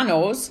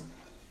poblanos.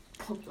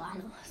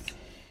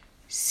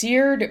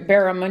 Seared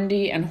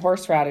barramundi and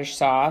horseradish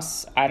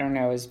sauce. I don't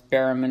know, is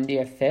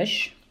barramundi a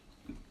fish?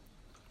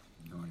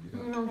 No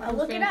idea. I'll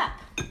look it up.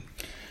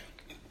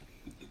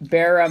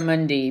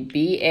 Barramundi,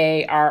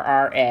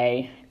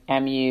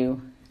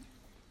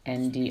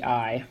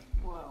 Barramundi.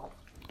 Whoa.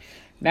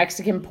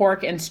 Mexican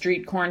pork and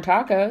street corn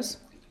tacos.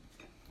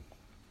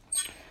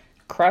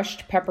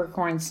 Crushed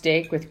peppercorn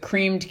steak with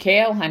creamed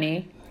kale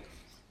honey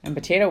and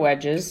potato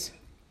wedges.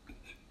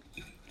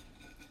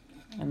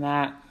 And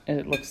that,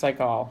 it looks like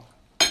all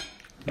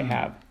they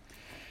have.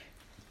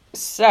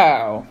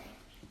 So,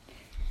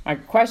 my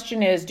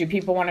question is, do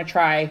people want to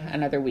try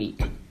another week?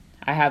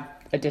 I have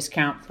a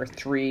discount for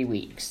 3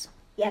 weeks.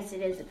 Yes,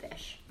 it is a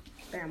fish.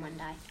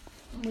 Barramundi.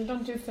 We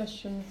don't do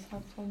fish in this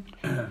household.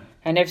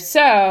 And if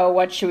so,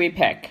 what should we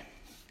pick?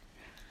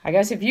 I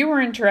guess if you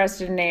were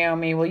interested in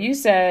Naomi, well, you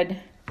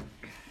said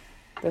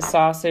the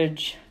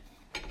sausage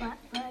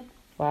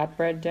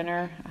flatbread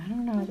dinner. I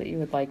don't know that you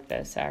would like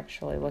this,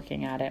 actually,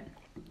 looking at it.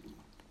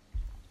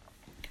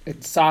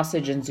 It's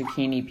sausage and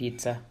zucchini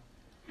pizza.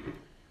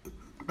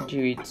 Do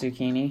you eat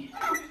zucchini?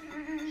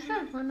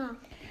 Sure, why not?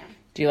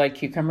 Do you like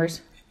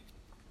cucumbers?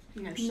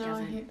 No, she No, I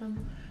doesn't. hate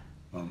them.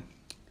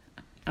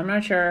 I'm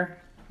not sure.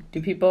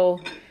 Do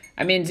people...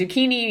 I mean,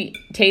 zucchini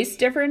tastes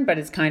different, but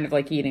it's kind of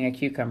like eating a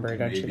cucumber,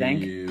 don't you think?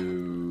 Maybe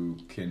you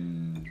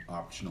can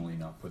optionally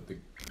not put the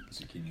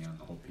zucchini on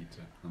the whole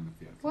pizza. I'm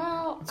with you.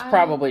 Well, It's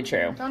probably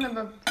true. don't have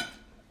a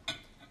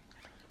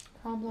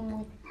problem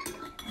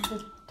with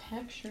the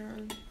texture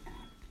of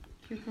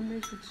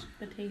cucumbers, it's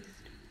the taste.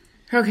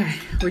 Okay.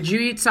 Would you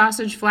eat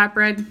sausage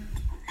flatbread?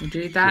 Would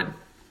you eat that? Sure.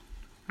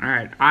 All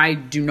right. I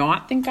do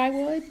not think I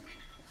would.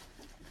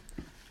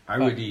 I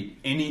would eat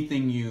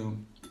anything you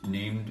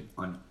named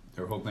on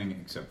their whole thing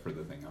except for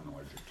the thing I'm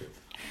allergic to.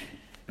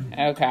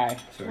 Okay.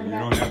 So you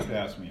don't have to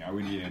ask me. I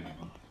would eat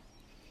anything.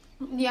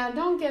 Yeah,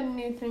 don't get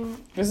anything.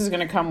 This is going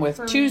to come with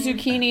For 2 me.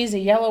 zucchinis, a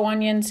yellow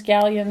onion,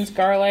 scallions,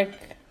 garlic,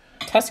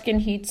 Tuscan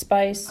heat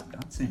spice. I'm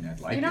not saying I'd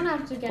like You don't it.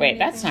 have to get Wait, anything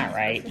that's not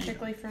right.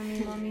 specifically for me,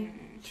 Mommy.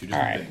 Two different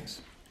All right.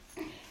 things.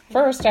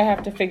 First, I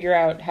have to figure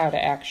out how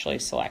to actually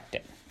select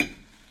it.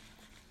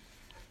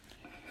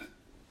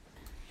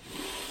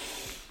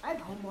 I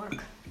have homework.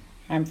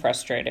 I'm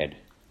frustrated.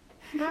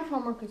 I have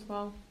homework as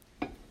well.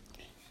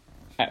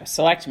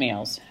 Select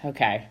meals.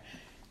 Okay.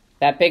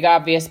 That big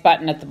obvious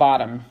button at the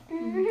bottom.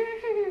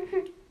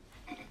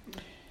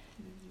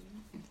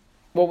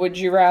 Well, would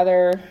you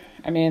rather?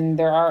 I mean,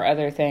 there are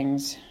other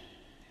things.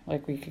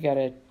 Like we can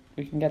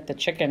get the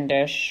chicken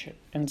dish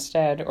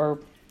instead, or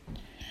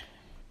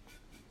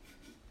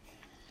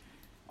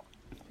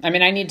I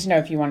mean, I need to know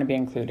if you want to be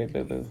included,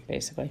 Boo Boo,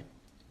 basically.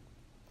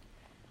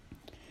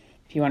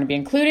 If you want to be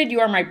included, you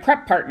are my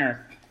prep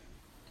partner.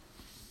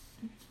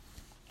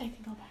 I can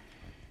go back.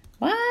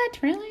 What?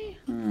 Really?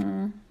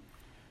 That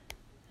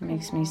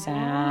makes me No,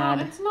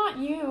 sad. it's not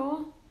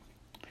you.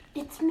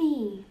 It's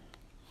me.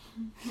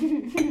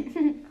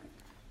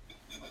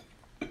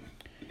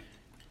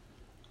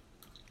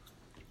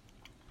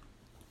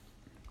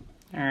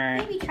 All right.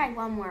 Maybe try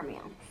one more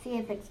meal. See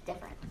if it's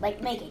different.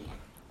 Like making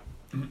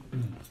it.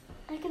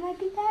 Like it might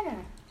be better.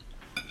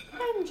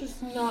 I'm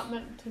just not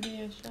meant to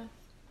be a chef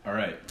All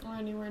right. or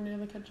anywhere near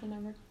the kitchen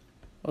ever.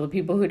 Well, the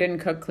people who didn't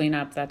cook clean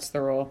up. That's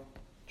the rule.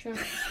 True.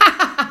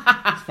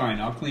 It's fine.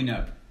 I'll clean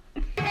up.